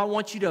says, no, I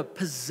want you to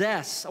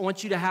possess. I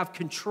want you to have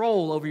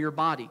control over your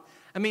body.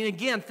 I mean,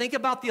 again, think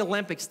about the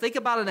Olympics. Think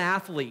about an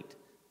athlete,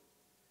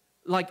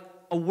 like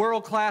a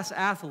world-class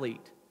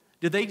athlete.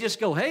 Do they just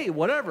go, hey,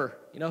 whatever,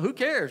 you know, who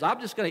cares?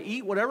 I'm just going to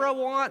eat whatever I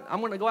want. I'm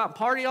going to go out and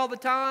party all the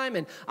time,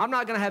 and I'm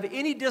not going to have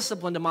any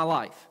discipline to my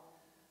life.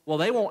 Well,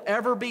 they won't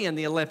ever be in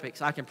the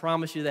Olympics. I can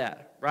promise you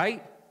that,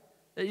 right?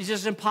 It's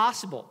just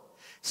impossible.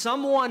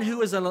 Someone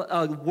who is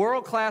a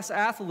world-class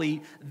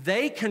athlete,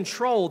 they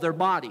control their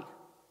body.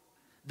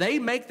 They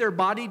make their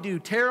body do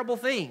terrible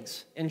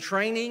things in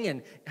training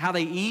and how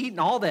they eat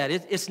and all that.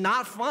 It's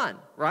not fun,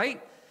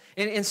 right?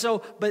 And so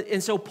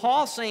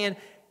Paul's saying,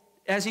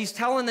 as he's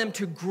telling them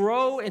to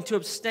grow and to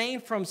abstain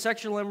from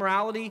sexual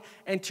immorality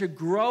and to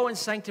grow in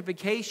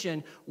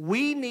sanctification,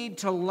 we need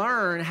to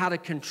learn how to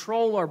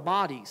control our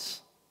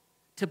bodies,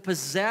 to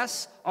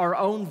possess our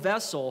own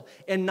vessel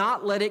and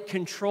not let it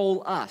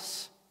control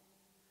us.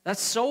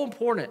 That's so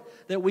important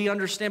that we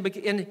understand.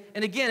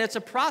 And again, it's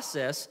a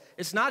process.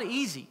 It's not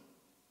easy.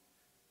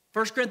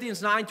 1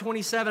 Corinthians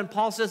 9:27,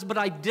 Paul says, but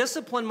I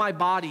discipline my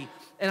body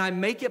and I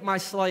make it my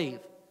slave,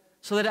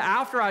 so that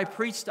after I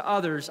preach to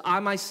others, I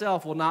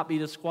myself will not be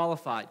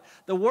disqualified.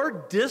 The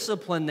word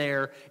discipline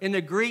there in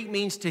the Greek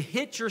means to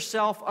hit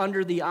yourself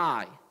under the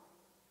eye.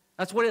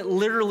 That's what it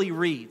literally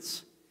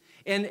reads.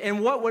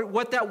 And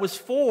what that was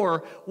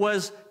for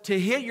was to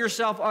hit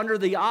yourself under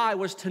the eye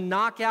was to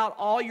knock out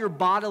all your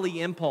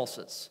bodily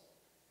impulses.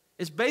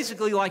 It's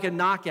basically like a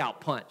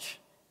knockout punch.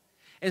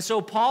 And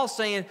so Paul's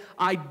saying,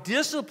 I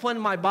discipline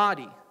my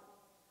body.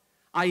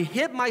 I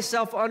hit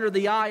myself under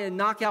the eye and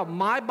knock out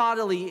my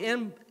bodily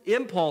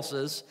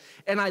impulses.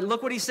 And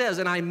look what he says,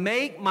 and I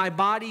make my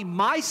body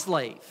my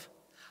slave.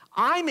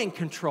 I'm in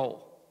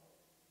control.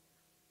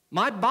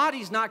 My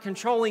body's not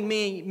controlling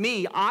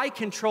me. I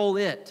control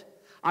it.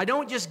 I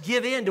don't just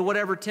give in to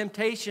whatever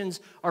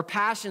temptations or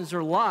passions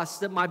or lusts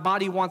that my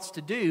body wants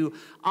to do.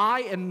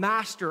 I am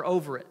master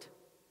over it.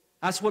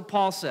 That's what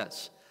Paul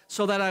says,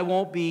 so that I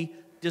won't be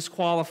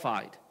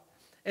disqualified.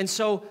 And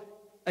so,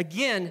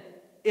 again,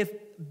 if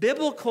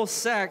biblical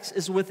sex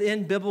is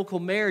within biblical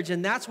marriage,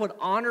 and that's what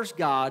honors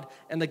God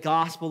and the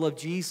gospel of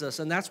Jesus,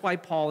 and that's why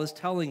Paul is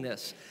telling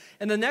this.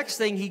 And the next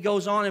thing he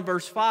goes on in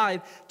verse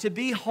 5, to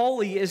be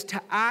holy is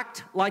to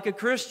act like a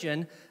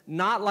Christian,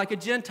 not like a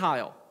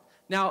Gentile.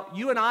 Now,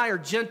 you and I are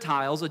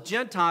Gentiles. A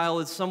Gentile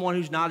is someone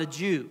who's not a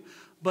Jew.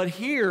 But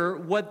here,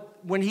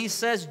 when he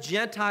says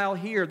Gentile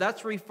here,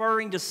 that's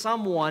referring to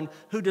someone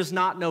who does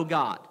not know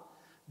God,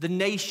 the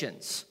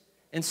nations.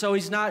 And so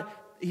he's not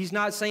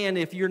saying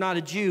if you're not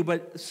a Jew,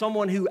 but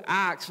someone who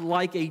acts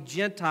like a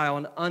Gentile,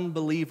 an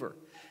unbeliever.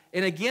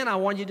 And again, I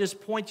want to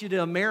just point you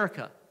to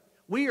America.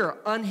 We are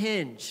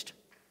unhinged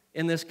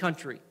in this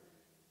country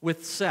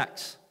with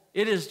sex.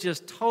 It is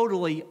just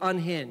totally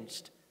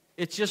unhinged.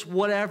 It's just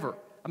whatever.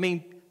 I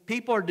mean,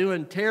 people are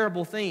doing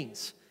terrible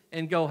things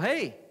and go,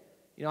 hey,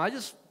 I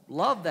just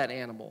love that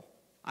animal.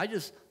 I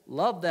just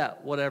love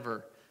that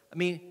whatever. I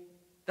mean,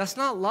 that's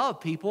not love,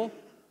 people,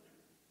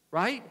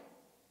 right?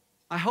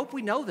 I hope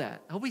we know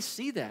that. I hope we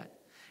see that.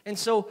 And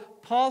so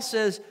Paul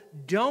says,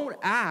 don't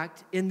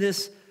act in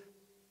this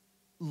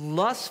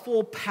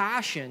lustful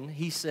passion,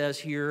 he says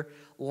here,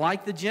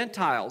 like the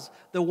Gentiles.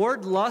 The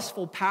word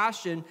lustful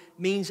passion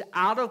means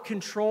out of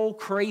control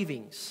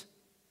cravings.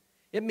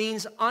 It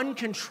means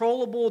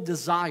uncontrollable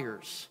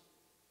desires.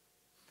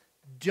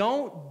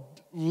 Don't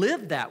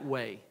live that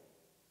way.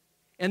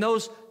 And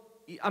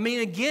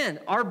again,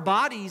 our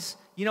bodies,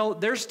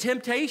 there's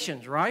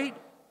temptations, right?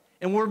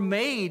 And we're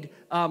made,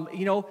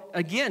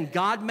 again,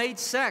 God made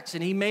sex,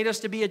 and he made us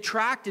to be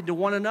attracted to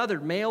one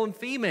another, male and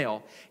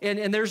female.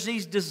 And there's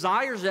these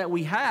desires that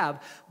we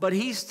have, but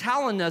he's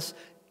telling us,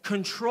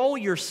 control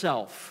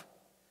yourself.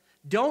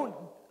 Don't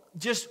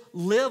just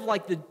live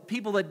like the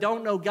people that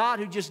don't know God,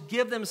 who just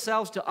give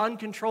themselves to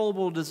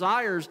uncontrollable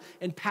desires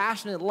and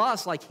passionate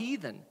lust like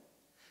heathen.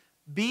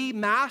 Be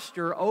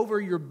master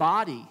over your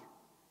body.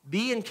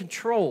 Be in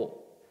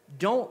control.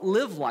 Don't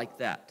live like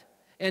that.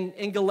 And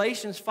in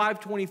Galatians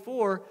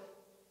 5:24,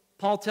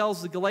 Paul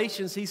tells the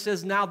Galatians, he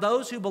says, now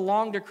those who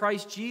belong to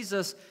Christ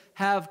Jesus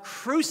have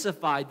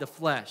crucified the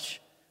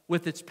flesh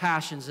with its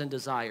passions and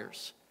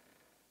desires.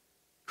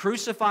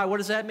 Crucify, what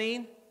does that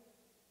mean?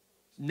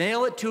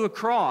 Nail it to a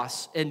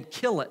cross and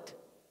kill it.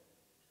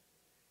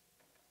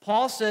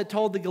 Paul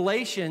told the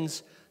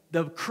Galatians,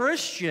 the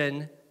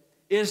Christian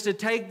is to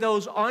take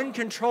those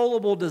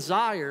uncontrollable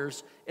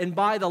desires and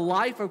by the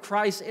life of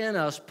Christ in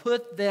us,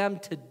 put them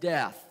to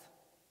death.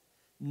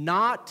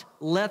 Not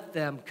let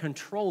them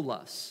control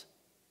us.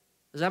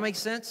 Does that make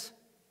sense?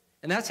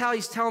 And that's how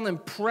he's telling them,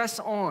 press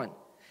on.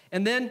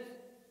 And then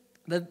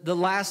the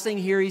last thing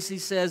here is he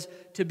says,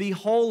 to be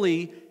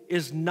holy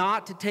is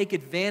not to take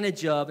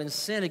advantage of and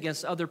sin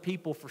against other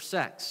people for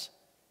sex.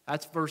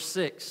 That's verse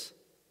 6.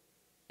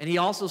 And he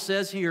also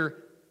says here,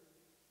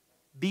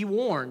 be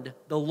warned,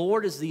 the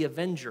Lord is the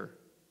avenger.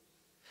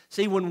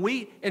 See,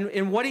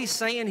 and what he's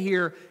saying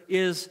here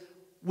is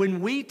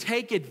when we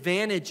take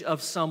advantage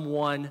of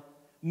someone,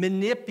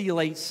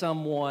 manipulate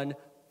someone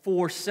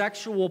for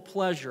sexual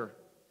pleasure,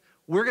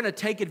 we're going to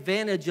take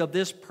advantage of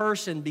this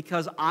person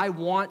because I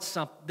want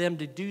them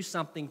to do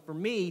something for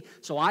me,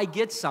 so I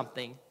get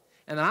something,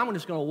 and I'm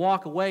just going to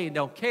walk away and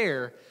don't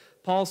care.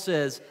 Paul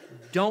says,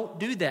 don't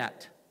do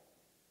that.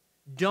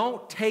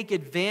 Don't take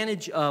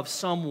advantage of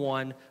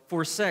someone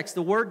for sex.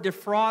 The word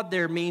defraud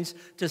there means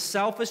to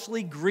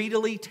selfishly,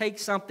 greedily take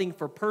something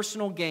for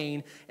personal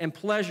gain and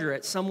pleasure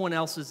at someone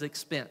else's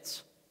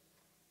expense.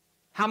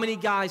 How many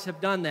guys have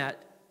done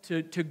that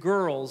to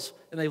girls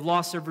and they've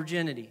lost their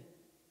virginity?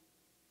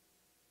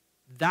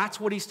 That's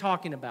what he's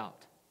talking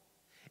about.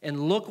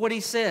 And look what he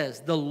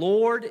says. The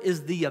Lord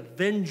is the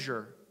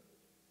avenger.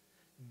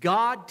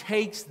 God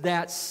takes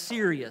that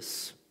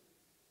serious.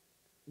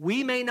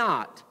 We may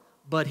not,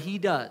 but he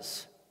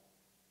does.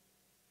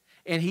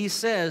 And he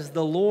says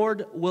the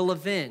Lord will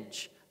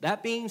avenge.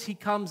 That means he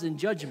comes in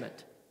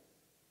judgment.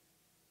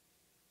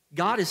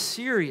 God is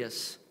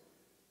serious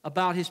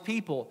about his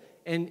people.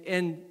 And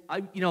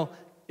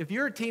if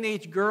you're a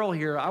teenage girl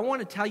here, I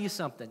want to tell you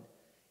something.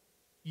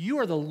 You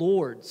are the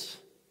Lord's,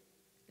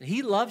 and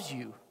he loves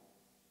you.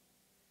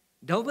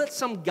 Don't let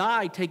some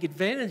guy take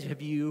advantage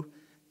of you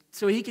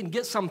so he can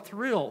get some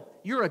thrill.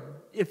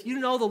 If you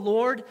know the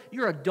Lord,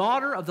 you're a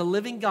daughter of the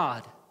living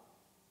God.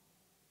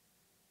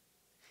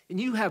 And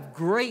you have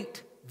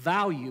great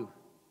value.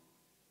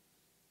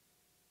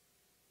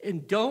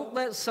 And don't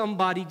let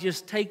somebody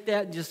just take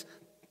that and just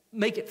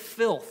make it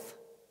filth.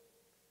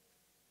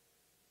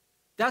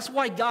 That's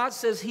why God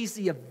says he's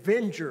the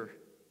avenger.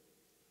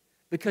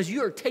 Because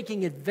you are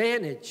taking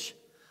advantage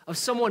of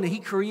someone that he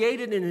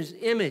created in his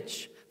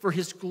image for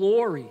his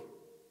glory.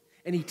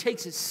 And he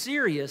takes it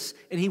serious,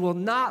 and he will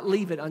not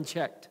leave it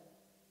unchecked.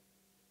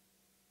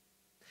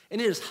 And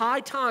it is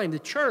high time the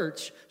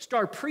church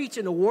start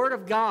preaching the Word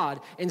of God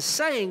and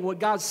saying what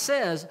God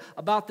says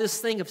about this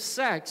thing of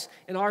sex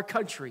in our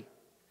country.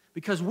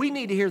 Because we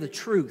need to hear the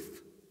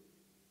truth.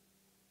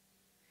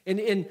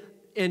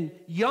 And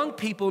young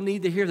people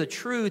need to hear the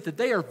truth that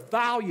they are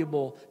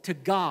valuable to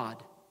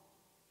God.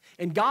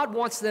 And God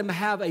wants them to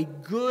have a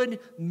good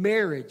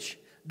marriage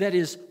that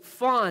is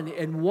fun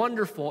and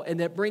wonderful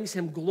and that brings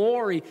Him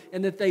glory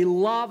and that they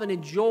love and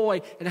enjoy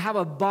and have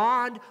a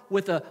bond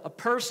with a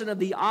person of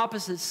the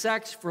opposite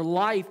sex for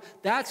life.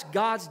 That's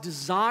God's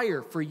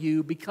desire for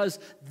you because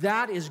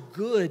that is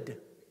good.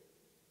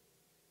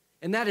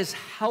 And that is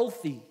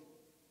healthy.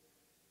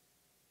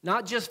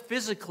 Not just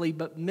physically,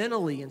 but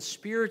mentally and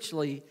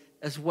spiritually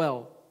as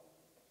well.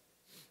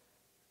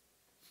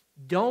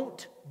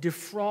 Don't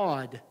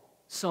defraud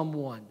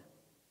someone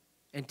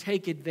and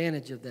take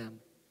advantage of them.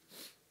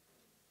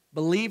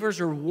 Believers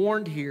are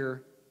warned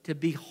here to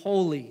be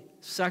holy,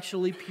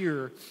 sexually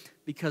pure,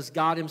 because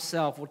God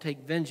Himself will take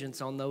vengeance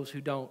on those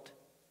who don't.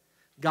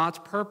 God's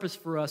purpose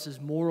for us is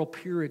moral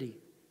purity.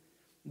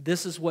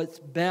 This is what's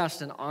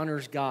best and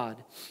honors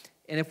God.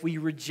 And if we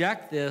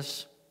reject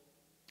this,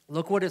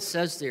 look what it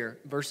says there,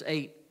 verse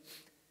 8.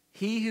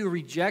 He who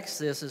rejects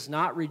this is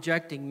not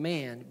rejecting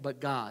man, but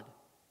God.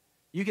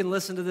 You can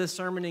listen to this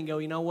sermon and go,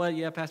 you know what?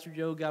 Yeah, Pastor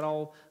Joe got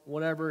all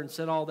whatever and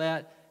said all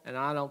that, and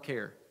I don't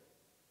care.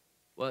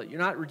 Well, you're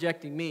not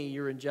rejecting me,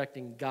 you're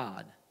rejecting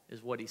God,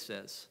 is what he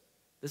says.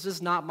 This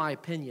is not my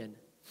opinion.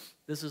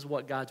 This is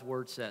what God's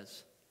Word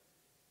says,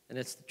 and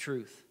it's the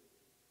truth.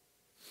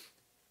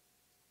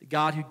 The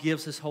God who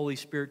gives His Holy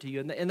Spirit to you.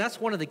 And that's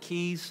one of the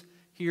keys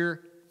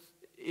here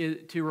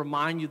to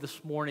remind you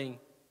this morning.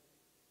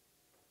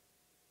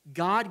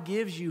 God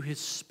gives you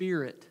His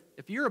Spirit.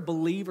 If you're a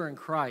believer in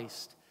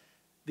Christ,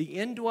 the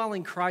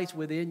indwelling Christ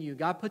within you,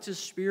 God puts His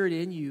Spirit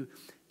in you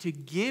to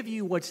give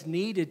you what's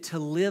needed to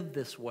live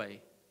this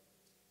way.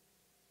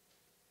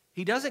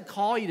 He doesn't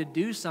call you to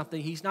do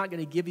something He's not going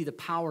to give you the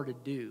power to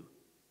do.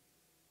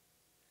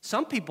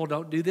 Some people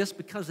don't do this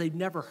because they've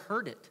never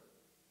heard it.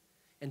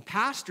 And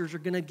pastors are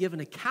going to give an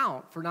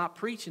account for not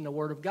preaching the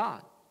Word of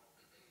God.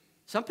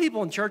 Some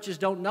people in churches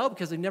don't know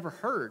because they've never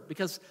heard,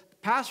 because the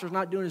pastor's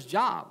not doing his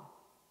job,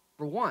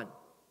 for one.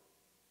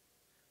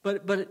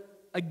 But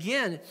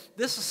again,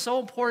 this is so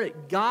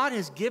important. God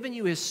has given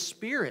you His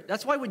Spirit.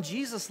 That's why when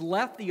Jesus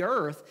left the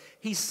earth,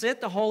 He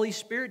sent the Holy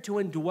Spirit to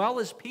indwell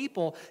His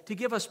people, to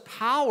give us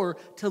power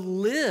to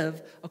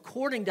live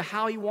according to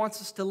how He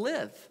wants us to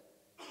live.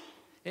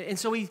 And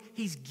so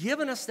He's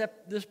given us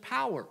this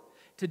power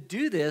to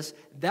do this.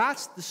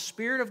 That's the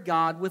Spirit of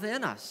God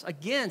within us.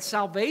 Again,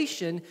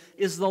 salvation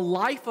is the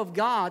life of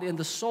God in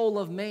the soul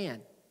of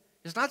man.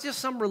 It's not just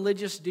some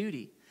religious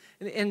duty.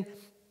 And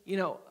you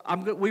know, I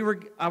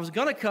was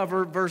going to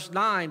cover verse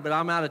 9, but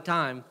I'm out of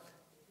time.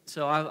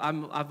 So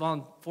I'm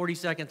on 40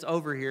 seconds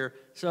over here.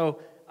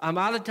 So I'm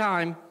out of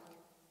time,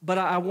 but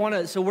I want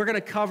to, so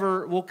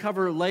we'll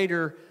cover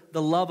later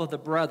the love of the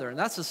brethren.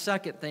 That's the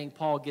second thing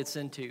Paul gets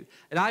into.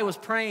 And I was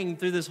praying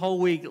through this whole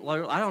week.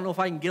 I don't know if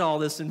I can get all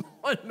this in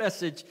one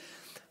message,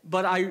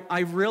 but I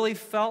really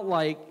felt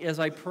like as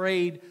I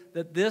prayed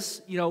that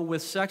this, you know,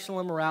 with sexual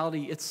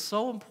immorality, it's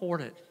so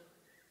important.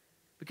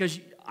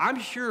 Because I'm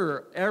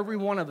sure every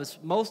one of us,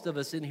 most of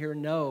us in here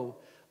know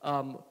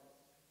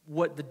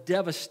what the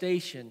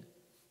devastation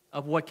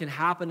of what can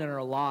happen in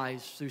our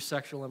lives through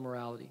sexual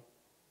immorality.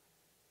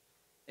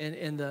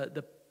 And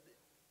the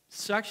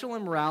sexual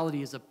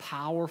immorality is a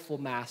powerful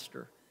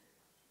master,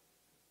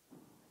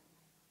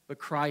 but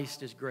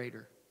Christ is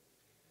greater.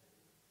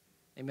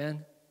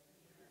 Amen?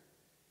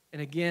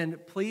 And again,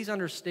 please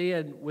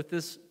understand with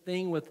this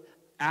thing with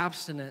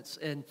abstinence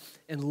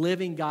and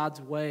living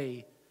God's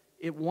way,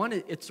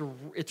 it's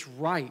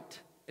right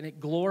and it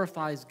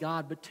glorifies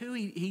God. But two,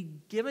 He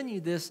given you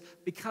this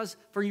because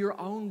for your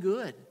own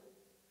good,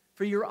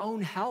 for your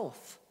own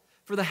health,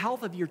 for the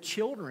health of your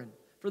children,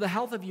 for the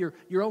health of your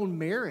own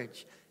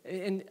marriage.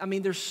 And I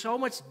mean, there's so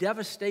much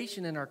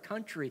devastation in our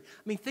country.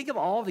 I mean, think of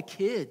all the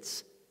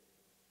kids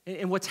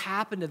and what's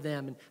happened to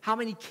them and how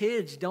many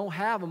kids don't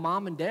have a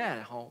mom and dad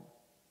at home,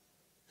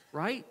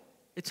 right?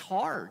 It's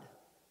hard.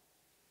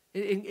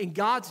 In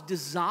God's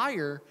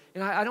desire,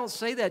 and I don't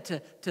say that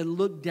to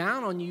look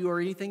down on you or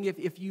anything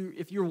if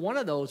you're one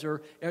of those,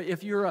 or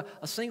if you're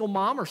a single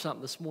mom or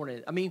something this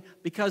morning. I mean,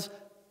 because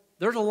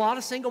there's a lot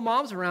of single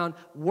moms around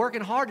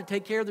working hard to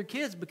take care of their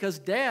kids because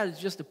dad is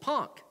just a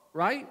punk,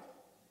 right?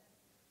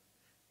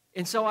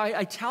 And so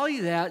I tell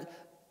you that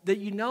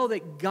you know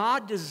that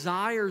God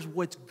desires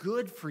what's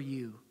good for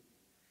you,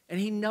 and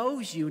He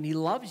knows you and He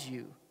loves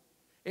you.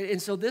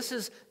 And so this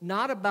is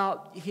not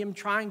about Him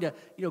trying to,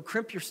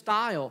 crimp your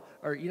style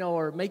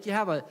or make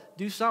you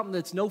do something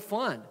that's no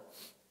fun.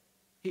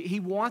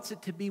 He wants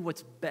it to be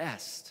what's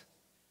best.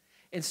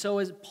 And so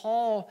as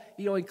Paul,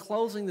 in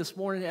closing this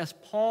morning, as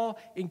Paul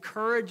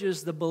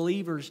encourages the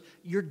believers,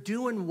 you're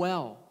doing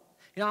well.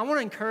 I want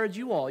to encourage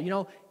you all.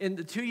 In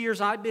the 2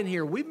 years I've been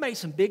here, we've made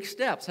some big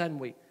steps, haven't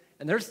we?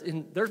 And there's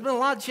been a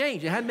lot of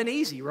change. It hasn't been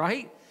easy,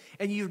 right?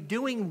 And you're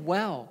doing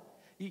well.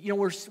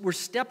 We're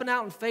stepping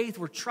out in faith.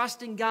 We're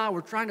trusting God.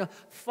 We're trying to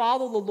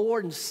follow the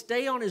Lord and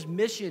stay on His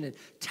mission and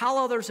tell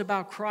others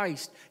about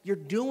Christ. You're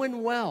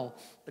doing well,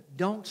 but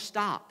don't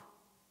stop.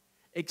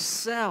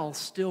 Excel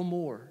still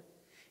more.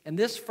 And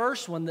this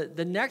first one,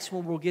 the next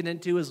one we'll get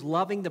into is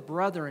loving the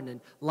brethren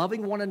and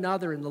loving one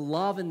another and the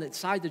love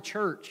inside the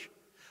church.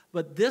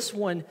 But this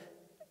one,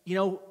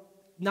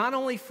 not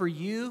only for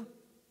you,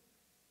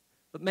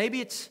 but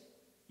maybe it's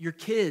your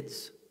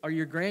kids or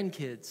your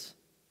grandkids.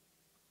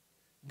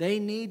 They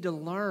need to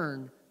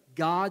learn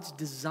God's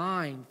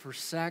design for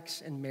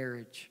sex and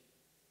marriage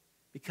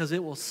because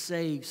it will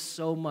save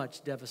so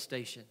much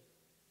devastation.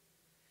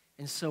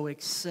 And so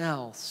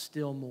excel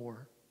still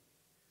more.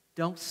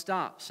 Don't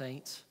stop,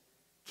 saints.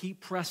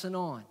 Keep pressing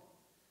on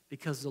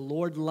because the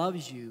Lord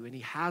loves you and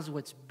He has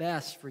what's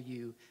best for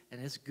you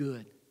and it's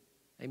good.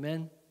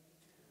 Amen?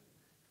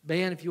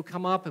 Band, if you'll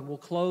come up and we'll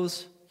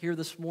close here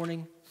this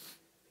morning.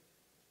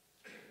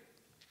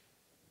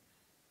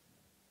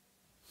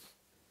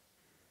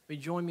 Will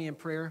you join me in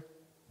prayer?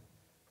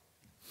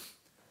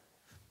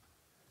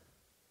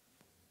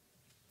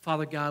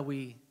 Father God,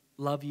 we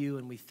love you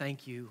and we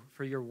thank you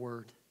for your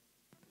word.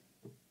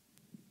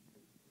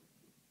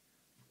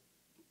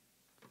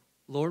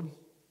 Lord,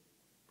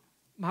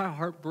 my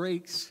heart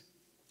breaks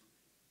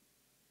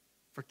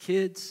for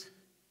kids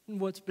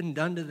and what's been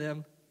done to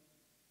them.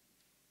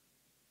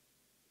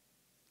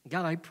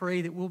 God, I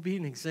pray that we'll be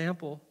an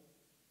example,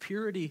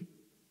 purity,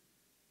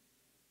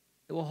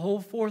 that will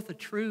hold forth the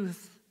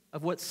truth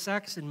of what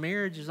sex and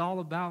marriage is all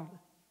about.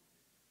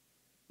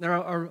 That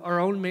our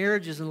own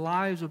marriages and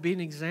lives will be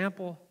an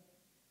example.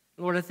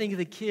 Lord, I think of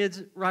the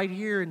kids right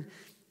here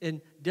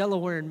in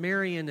Delaware and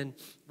Marion and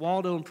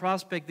Waldo and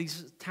Prospect,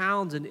 these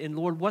towns, and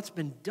Lord, what's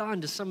been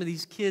done to some of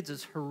these kids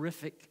is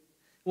horrific.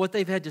 What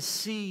they've had to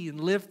see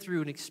and live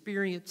through and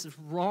experience is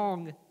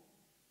wrong.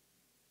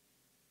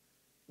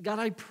 God,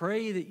 I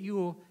pray that you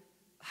will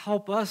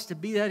help us to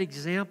be that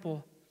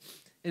example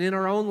and in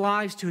our own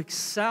lives to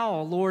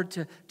excel, Lord,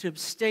 to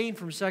abstain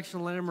from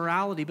sexual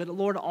immorality, but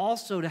Lord,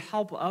 also to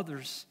help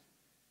others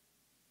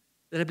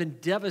that have been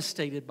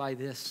devastated by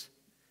this.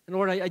 And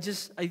Lord,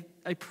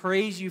 I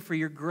praise you for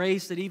your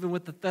grace that even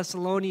with the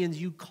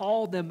Thessalonians, you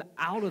called them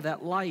out of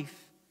that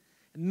life.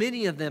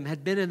 Many of them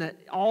had been in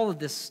all of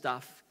this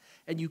stuff,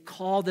 and you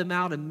called them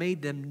out and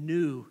made them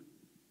new.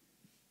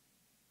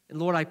 And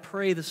Lord, I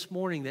pray this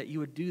morning that you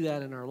would do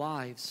that in our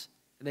lives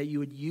and that you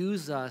would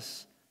use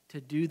us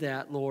to do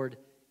that, Lord,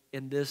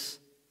 in this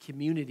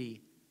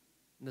community,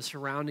 in the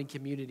surrounding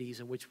communities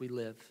in which we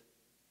live.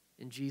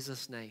 In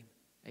Jesus' name,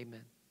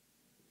 amen.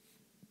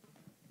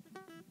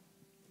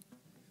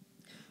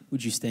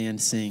 Would you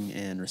stand, sing,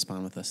 and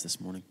respond with us this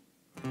morning?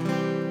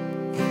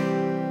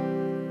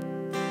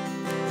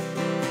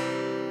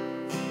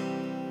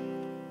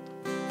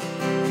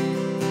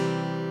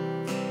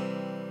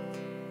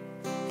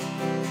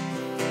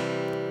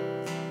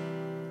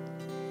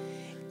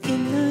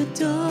 In the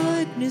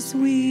darkness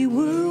we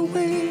were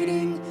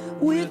waiting,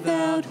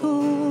 without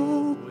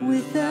hope,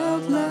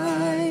 without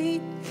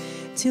light,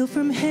 till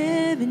from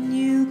heaven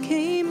you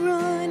came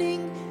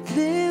running.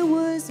 There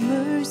was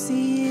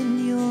mercy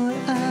in your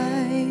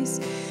eyes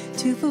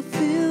to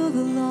fulfill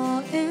the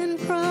law and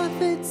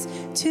prophets.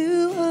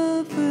 To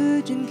a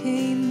virgin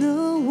came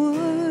the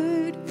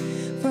word,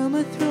 from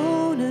a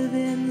throne of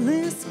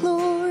endless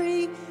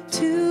glory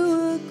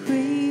to a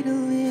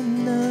cradle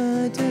in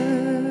the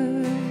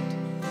dirt.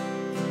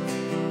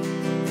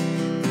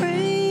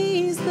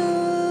 Praise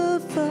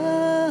the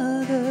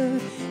Father,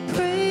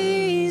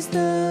 praise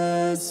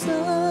the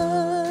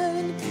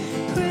Son,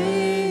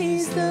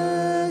 praise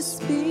the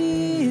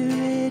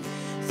Spirit,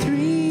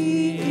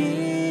 three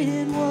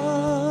in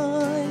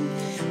one.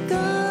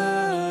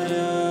 God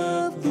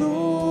of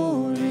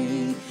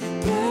glory,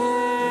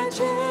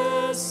 majesty,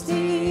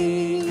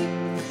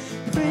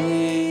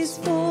 praise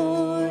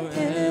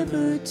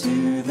forever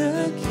to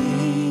the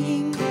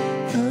King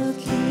of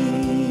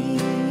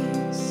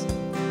Kings.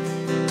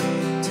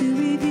 To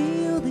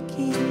reveal the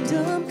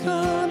kingdom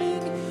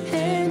coming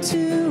and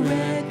to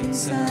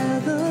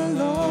reconcile the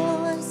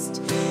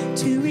lost,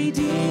 to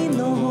redeem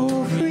the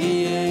whole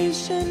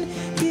creation.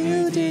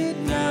 You did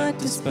not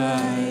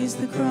despise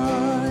the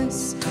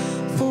cross,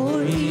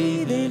 for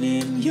even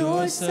in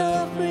your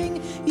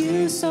suffering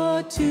you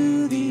saw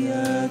to the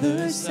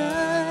other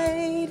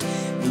side.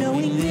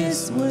 Knowing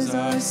this was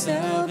our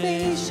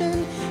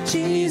salvation,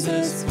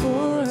 Jesus,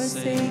 for our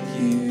sake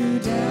you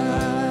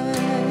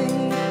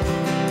died.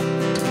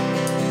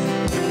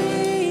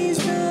 Praise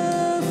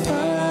the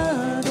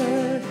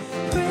Father,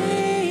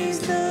 praise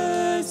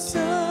the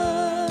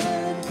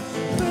Son,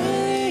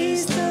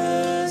 praise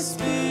the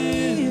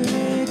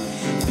Spirit,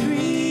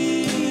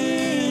 three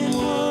in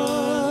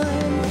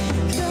one.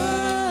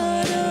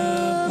 God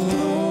of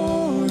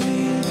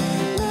glory,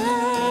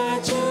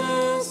 majesty,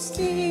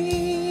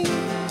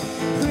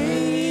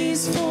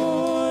 praise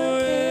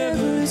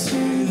forever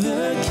to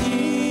the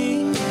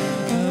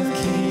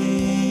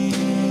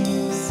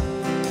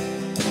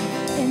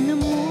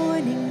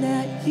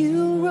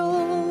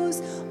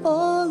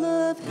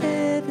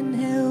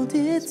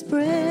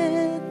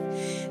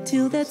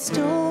that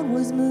stone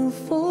was moved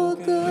for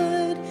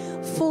good,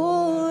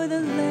 for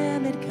the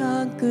Lamb had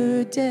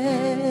conquered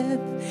death.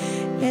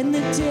 And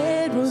the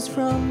dead rose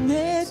from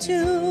their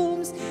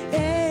tombs,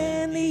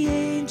 and the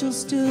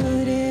angels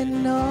stood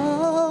in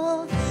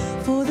awe.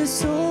 For the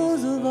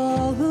souls of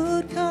all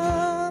who'd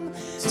come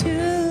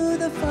to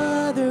the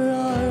Father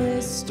are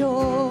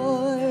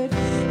restored.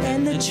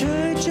 And the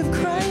church of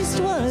Christ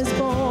was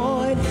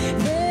born.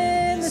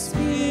 Then the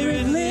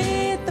Spirit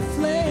lit the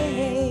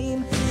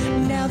flame.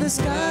 Now this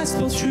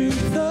gospel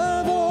truth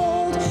of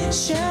old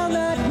shall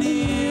not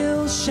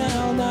kneel,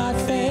 shall not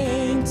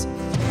faint.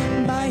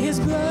 By his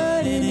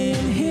blood and in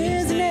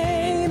his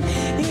name,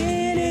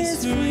 in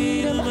his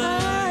freedom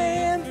I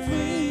am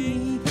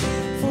free.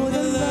 For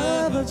the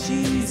love of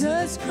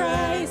Jesus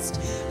Christ,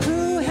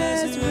 who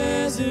has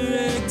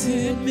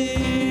resurrected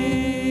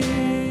me.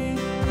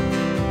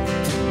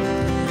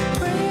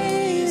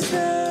 Praise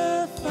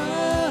the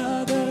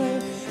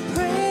Father,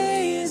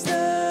 praise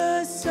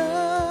the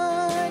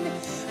Son,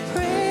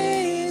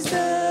 praise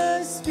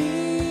the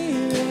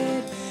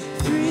Spirit,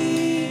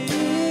 three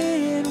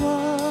in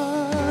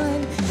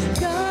one.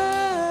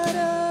 God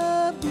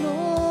of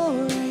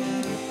glory,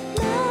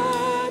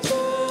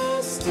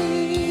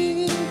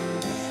 majesty,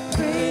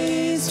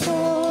 praise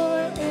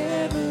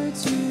forever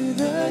to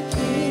the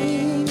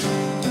King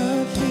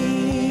of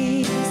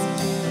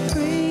Kings.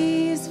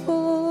 Praise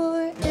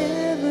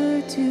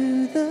forever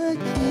to the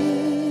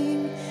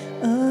King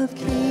of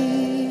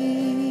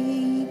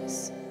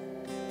Kings.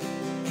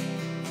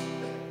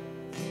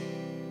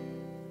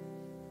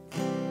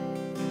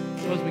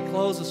 So as we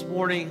close this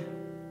morning,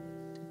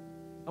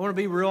 I want to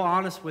be real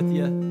honest with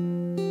you.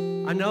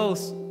 I know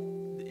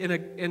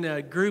in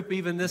a group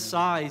even this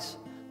size,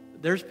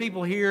 there's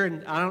people here,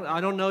 and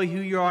I don't know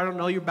who you are, I don't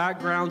know your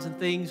backgrounds and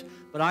things,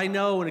 but I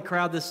know in a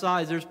crowd this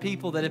size, there's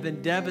people that have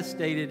been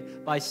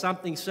devastated by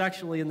something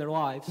sexually in their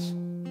lives.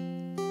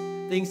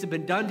 Things have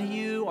been done to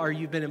you, or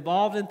you've been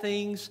involved in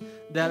things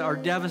that are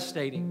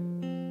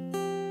devastating.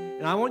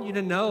 And I want you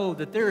to know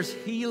that there is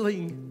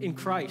healing in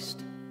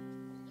Christ.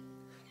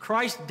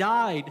 Christ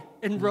died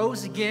and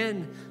rose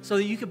again so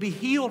that you could be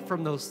healed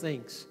from those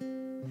things.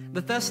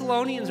 The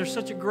Thessalonians are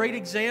such a great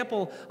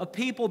example of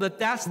people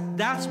that's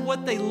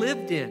what they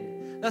lived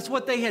in. That's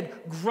what they had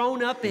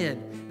grown up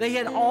in. They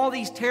had all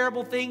these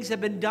terrible things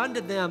had been done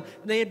to them,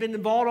 and they had been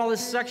involved in all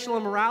this sexual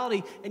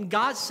immorality, and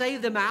God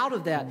saved them out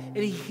of that, and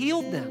He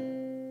healed them.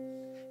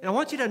 And I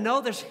want you to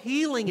know there's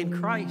healing in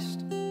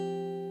Christ.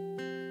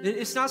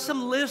 It's not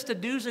some list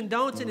of do's and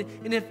don'ts,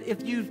 and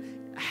if you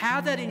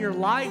have that in your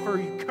life, or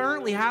you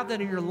currently have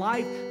that in your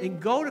life, then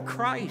go to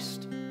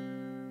Christ.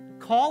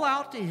 Call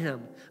out to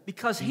Him,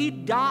 because He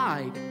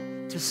died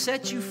to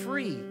set you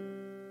free.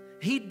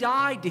 He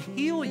died to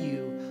heal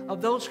you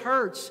of those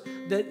hurts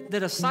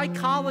that a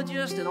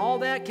psychologist and all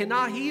that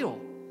cannot heal.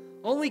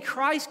 Only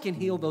Christ can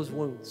heal those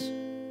wounds.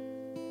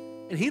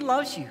 And He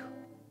loves you.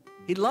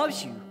 He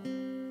loves you.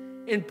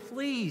 And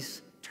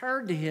please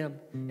turn to Him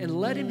and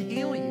let Him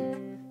heal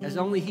you as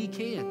only He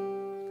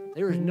can.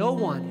 There is no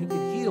one who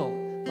can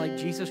heal like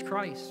Jesus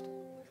Christ.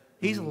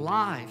 He's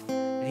alive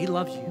and He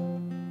loves you.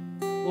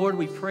 Lord,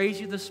 we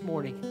praise You this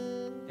morning.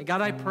 And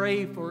God, I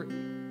pray for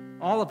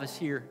all of us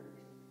here.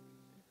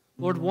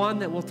 Lord, one,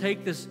 that will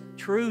take this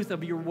truth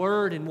of Your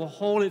word and will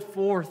hold it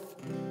forth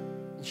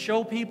and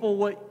show people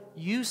what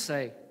You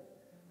say.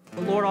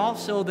 But Lord,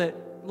 also that,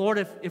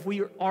 Lord, if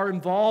we are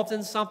involved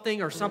in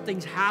something or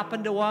something's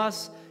happened to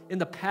us in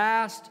the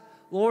past,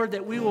 Lord,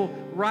 that we will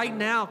right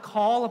now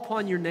call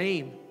upon Your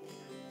name.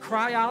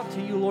 Cry out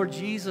to You, Lord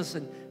Jesus,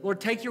 and Lord,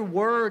 take Your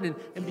word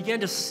and begin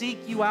to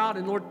seek You out,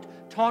 and Lord,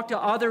 talk to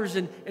others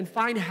and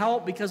find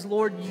help, because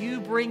Lord, You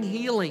bring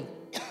healing.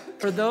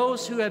 For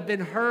those who have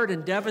been hurt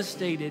and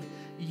devastated,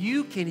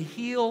 You can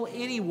heal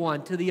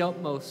anyone to the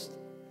utmost.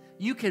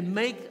 You can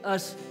make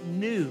us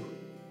new.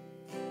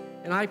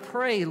 And I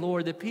pray,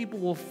 Lord, that people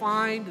will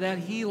find that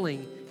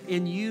healing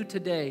in You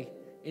today.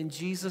 In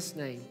Jesus'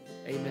 name,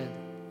 amen.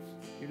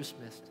 You're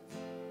dismissed.